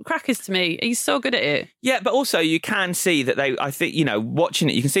 that's crackers to me. He's so good at it. Yeah, but also you can see that I think, watching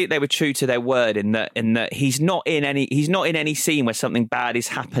it, you can see that they were true to their word in that he's not in any scene where something bad is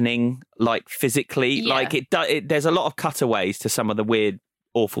happening, like physically. Yeah. Like there's a lot of cutaways to some of the weird,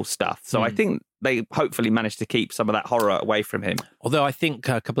 awful stuff. So I think they hopefully managed to keep some of that horror away from him. Although I think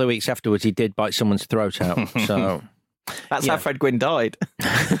a couple of weeks afterwards he did bite someone's throat out. So that's how Fred Gwynne died.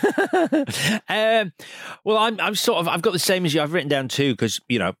 Well, I've got the same as you. I've written down two because,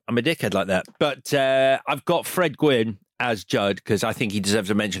 I'm a dickhead like that. But I've got Fred Gwynne as Judd because I think he deserves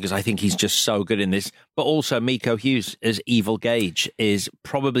a mention because I think he's just so good in this. But also Miko Hughes as Evil Gage is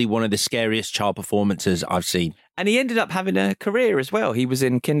probably one of the scariest child performances I've seen. And he ended up having a career as well. He was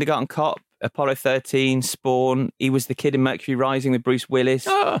in Kindergarten Cop, Apollo 13, Spawn. He was the kid in Mercury Rising with Bruce Willis.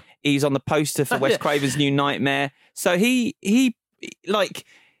 Oh. He's on the poster for Wes Craven's New Nightmare. So he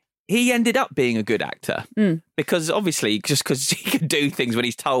ended up being a good actor because obviously just because he can do things when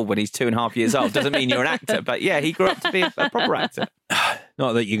he's told when he's 2.5 years old doesn't mean you're an actor. But yeah, he grew up to be a proper actor.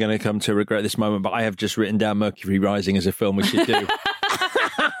 Not that you're going to come to regret this moment, but I have just written down Mercury Rising as a film we should do.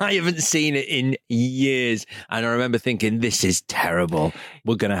 I haven't seen it in years, and I remember thinking, this is terrible.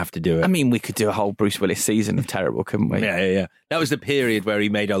 We're going to have to do it. I mean, we could do a whole Bruce Willis season of terrible, couldn't we? Yeah. That was the period where he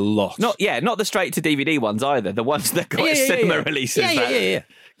made a lot. Not the straight-to-DVD ones either, the ones that got cinema releases. Yeah.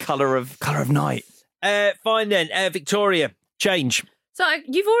 Colour of Night. Fine then. Victoria, change. So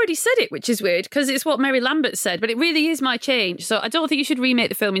you've already said it, which is weird, because it's what Mary Lambert said, but it really is my change. So I don't think you should remake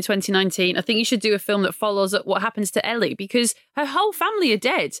the film in 2019. I think you should do a film that follows up what happens to Ellie, because her whole family are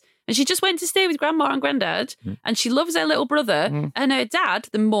dead. And she just went to stay with Grandma and Granddad, and she loves her little brother, and her dad,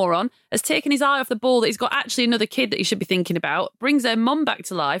 the moron, has taken his eye off the ball that he's got actually another kid that he should be thinking about, brings her mum back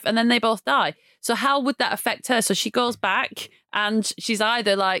to life, and then they both die. So how would that affect her? So she goes back, and she's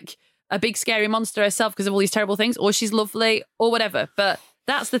either like a big scary monster herself because of all these terrible things, or she's lovely, or whatever. But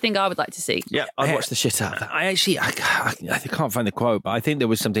that's the thing I would like to see. Yeah, I'd watch the shit out of that. I can't find the quote, but I think there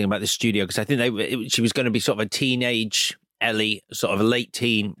was something about the studio, because I think she was going to be sort of a teenage Ellie, sort of a late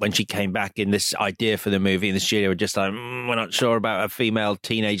teen, when she came back in this idea for the movie, and the studio were just like, we're not sure about a female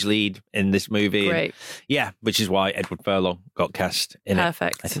teenage lead in this movie. Great. And, which is why Edward Furlong got cast in it.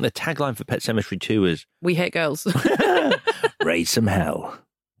 Perfect. I think the tagline for Pet Sematary 2 is We hate girls. Raise some hell.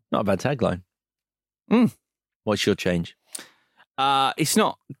 Not a bad tagline. What's your change? It's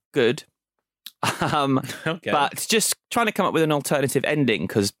not good. Okay. But just trying to come up with an alternative ending,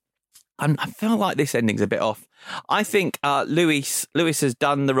 because I feel like this ending's a bit off. I think Lewis has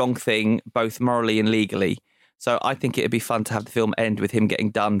done the wrong thing, both morally and legally. So I think it'd be fun to have the film end with him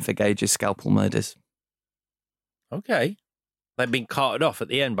getting done for Gage's scalpel murders. Okay. They've been carted off at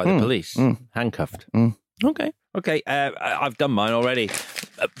the end by the police, handcuffed. Okay. I've done mine already.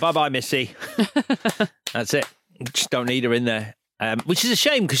 Bye-bye, Missy. That's it. Just don't need her in there. Which is a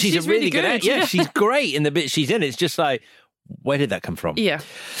shame, because she's a really good actor. Yeah, she's great in the bit she's in. It's just like, Where did that come from? Yeah.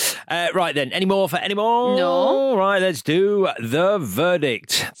 Right then, any more? No. Right, let's do the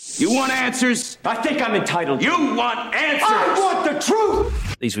verdict. You want answers? I think I'm entitled. You want answers? I want the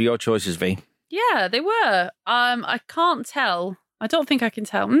truth! These were your choices, V. Yeah, they were. I can't tell. I don't think I can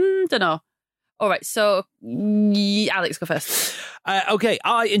tell. Don't know. All right, so Alex, go first. Okay,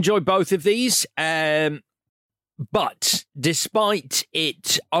 I enjoyed both of these. But despite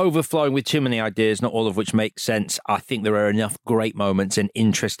it overflowing with too many ideas, not all of which make sense, I think there are enough great moments and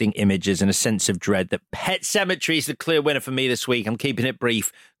interesting images and a sense of dread that Pet Sematary is the clear winner for me this week. I'm keeping it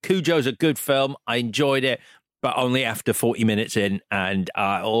brief. Cujo's a good film. I enjoyed it, but only after 40 minutes in, and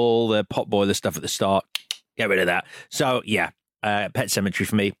all the potboiler stuff at the start, get rid of that. So, yeah, Pet Sematary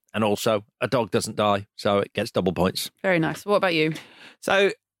for me. And also, a dog doesn't die, so it gets double points. Very nice. What about you?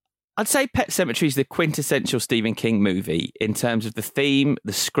 So I'd say Pet Sematary is the quintessential Stephen King movie in terms of the theme,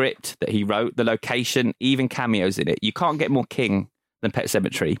 the script that he wrote, the location, even cameos in it. You can't get more King than Pet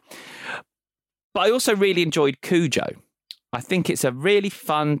Sematary. But I also really enjoyed Cujo. I think it's a really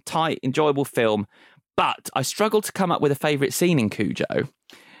fun, tight, enjoyable film, but I struggled to come up with a favourite scene in Cujo.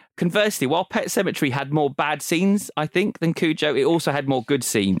 Conversely, while Pet Sematary had more bad scenes, I think, than Cujo, it also had more good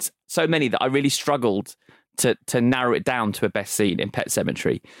scenes. So many that I really struggled to narrow it down to a best scene in Pet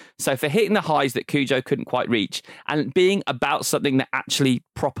Sematary. So for hitting the highs that Cujo couldn't quite reach and being about something that actually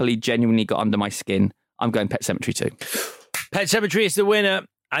properly, genuinely got under my skin, I'm going Pet Sematary too. Pet Sematary is the winner.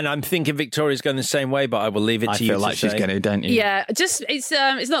 And I'm thinking Victoria's going the same way, but I will leave it to you. I feel like she's going to, don't you? Yeah, just it's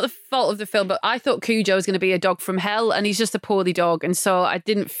not the fault of the film, but I thought Cujo was going to be a dog from hell, and he's just a poorly dog, and so I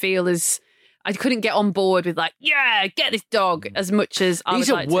didn't feel I couldn't get on board with like, yeah, get this dog as much as I would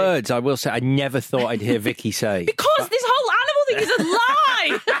like to. These are words I will say I never thought I'd hear Vicky say. Because this whole animal thing is a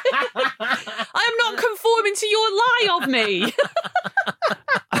lie. I am not conforming to your lie of me.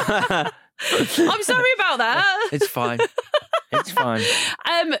 I'm sorry about that. It's fine. It's fine.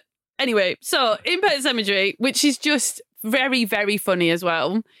 Anyway, so in Pet Sematary, which is just very, very funny as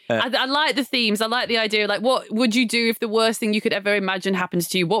well. I like the themes. I like the idea. Like, what would you do if the worst thing you could ever imagine happens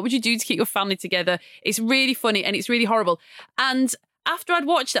to you? What would you do to keep your family together? It's really funny and it's really horrible. And after I'd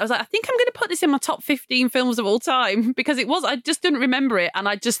watched it, I was like, I think I'm going to put this in my top 15 films of all time because I just didn't remember it. And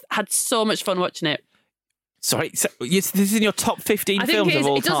I just had so much fun watching it. Sorry, so this is in your top 15 films of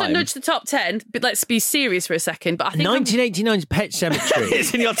all time? It doesn't nudge the top 10, but let's be serious for a second. But I think 1989's Pet Sematary.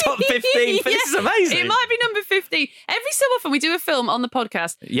 It's in your top 15. Yeah, This is amazing. It might be number 15. Every so often we do a film on the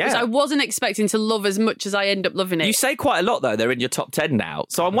podcast, which I wasn't expecting to love as much as I end up loving it. You say quite a lot, though. They're in your top 10 now.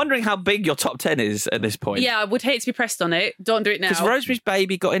 So I'm wondering how big your top 10 is at this point. Yeah, I would hate to be pressed on it. Don't do it now. Because Rosemary's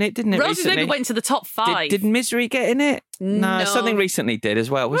Baby got in it, didn't it, Rosemary's Baby went to the top 5. Did Misery get in it? No, something recently did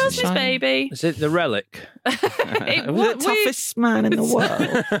as well. Rosemary's Baby. Is it The Relic? It was the toughest man in the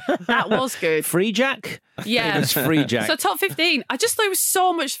world. That was good. Free Jack? Yeah. It's Free Jack. So top 15. I just thought it was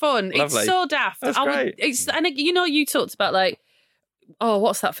so much fun. Lovely. It's so daft. That's great. And you talked about like,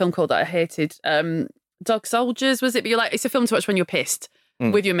 what's that film called that I hated? Dog Soldiers, was it? But you're like, it's a film to watch when you're pissed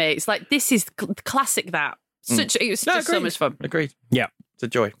with your mates. Like, this is classic that. It was just so much fun. Agreed. Yeah. It's a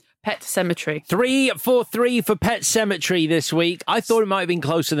joy. Pet Sematary. 3-4-3 for Pet Sematary this week. I thought it might have been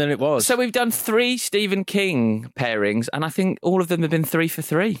closer than it was. So we've done 3 Stephen King pairings, and I think all of them have been 3 for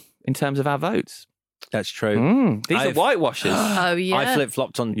 3 in terms of our votes. That's true. These are whitewashes. Oh, yeah. I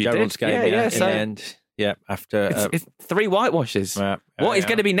flip-flopped on Gerald's game in the end. Yeah, after... It's 3 whitewashes. What is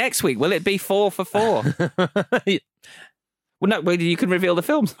going to be next week? Will it be 4 for 4? Well, no, you can reveal the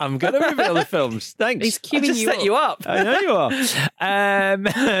films. I'm going to reveal the films. Thanks. He's queuing I just set you up. I know you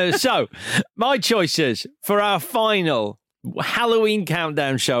are. So, my choices for our final Halloween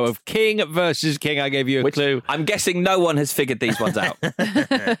countdown show of King versus King. I gave you a clue. I'm guessing no one has figured these ones out.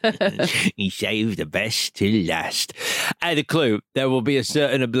 He saved the best till last. And a clue, there will be a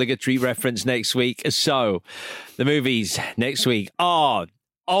certain obligatory reference next week. So, the movies next week are,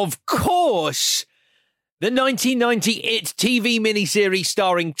 of course... the 1990 It TV miniseries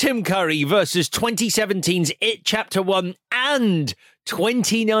starring Tim Curry versus 2017's It Chapter 1 and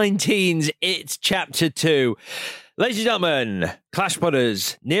 2019's It Chapter 2. Ladies and gentlemen, Clash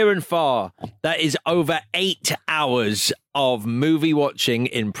Potters, near and far, that is over 8 hours of movie watching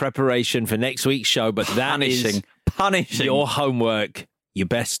in preparation for next week's show, but that is punishing your homework. You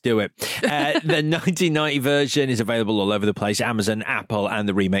best do it. The 1990 version is available all over the place. Amazon, Apple, and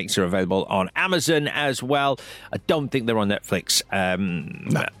the remakes are available on Amazon as well. I don't think they're on Netflix.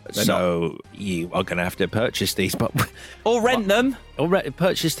 So you are going to have to purchase these. Or rent them. Or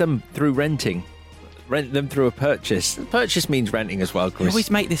purchase them through renting. Rent them through a purchase. Purchase means renting as well, Chris. You always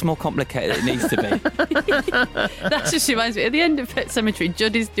make this more complicated than it needs to be. That just reminds me. At the end of Pet Sematary,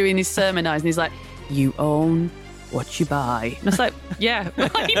 Judd is doing his sermonising. He's like, you own what you buy. And it's like, yeah,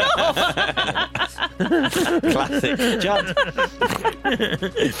 why not? Classic Judd.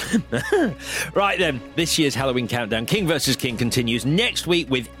 Right then, this year's Halloween countdown, King vs. King, continues next week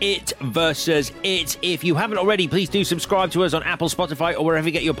with It vs. It. If you haven't already, please do subscribe to us on Apple, Spotify, or wherever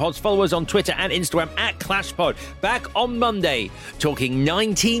you get your pods. Follow us on Twitter and Instagram at ClashPod. Back on Monday, talking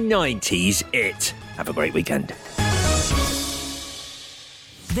 1990s It. Have a great weekend.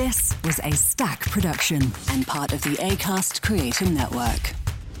 This was a Stack production and part of the Acast Creator Network.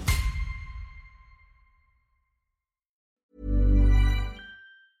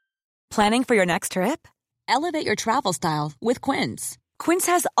 Planning for your next trip? Elevate your travel style with Quince. Quince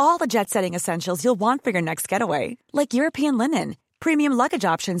has all the jet-setting essentials you'll want for your next getaway, like European linen, premium luggage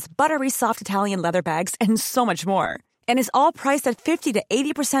options, buttery soft Italian leather bags, and so much more. And is all priced at 50 to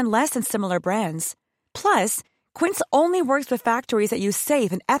 80% less than similar brands. Plus, Quince only works with factories that use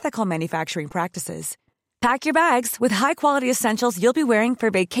safe and ethical manufacturing practices. Pack your bags with high-quality essentials you'll be wearing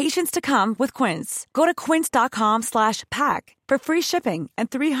for vacations to come with Quince. Go to quince.com/pack for free shipping and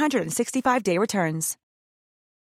 365-day returns.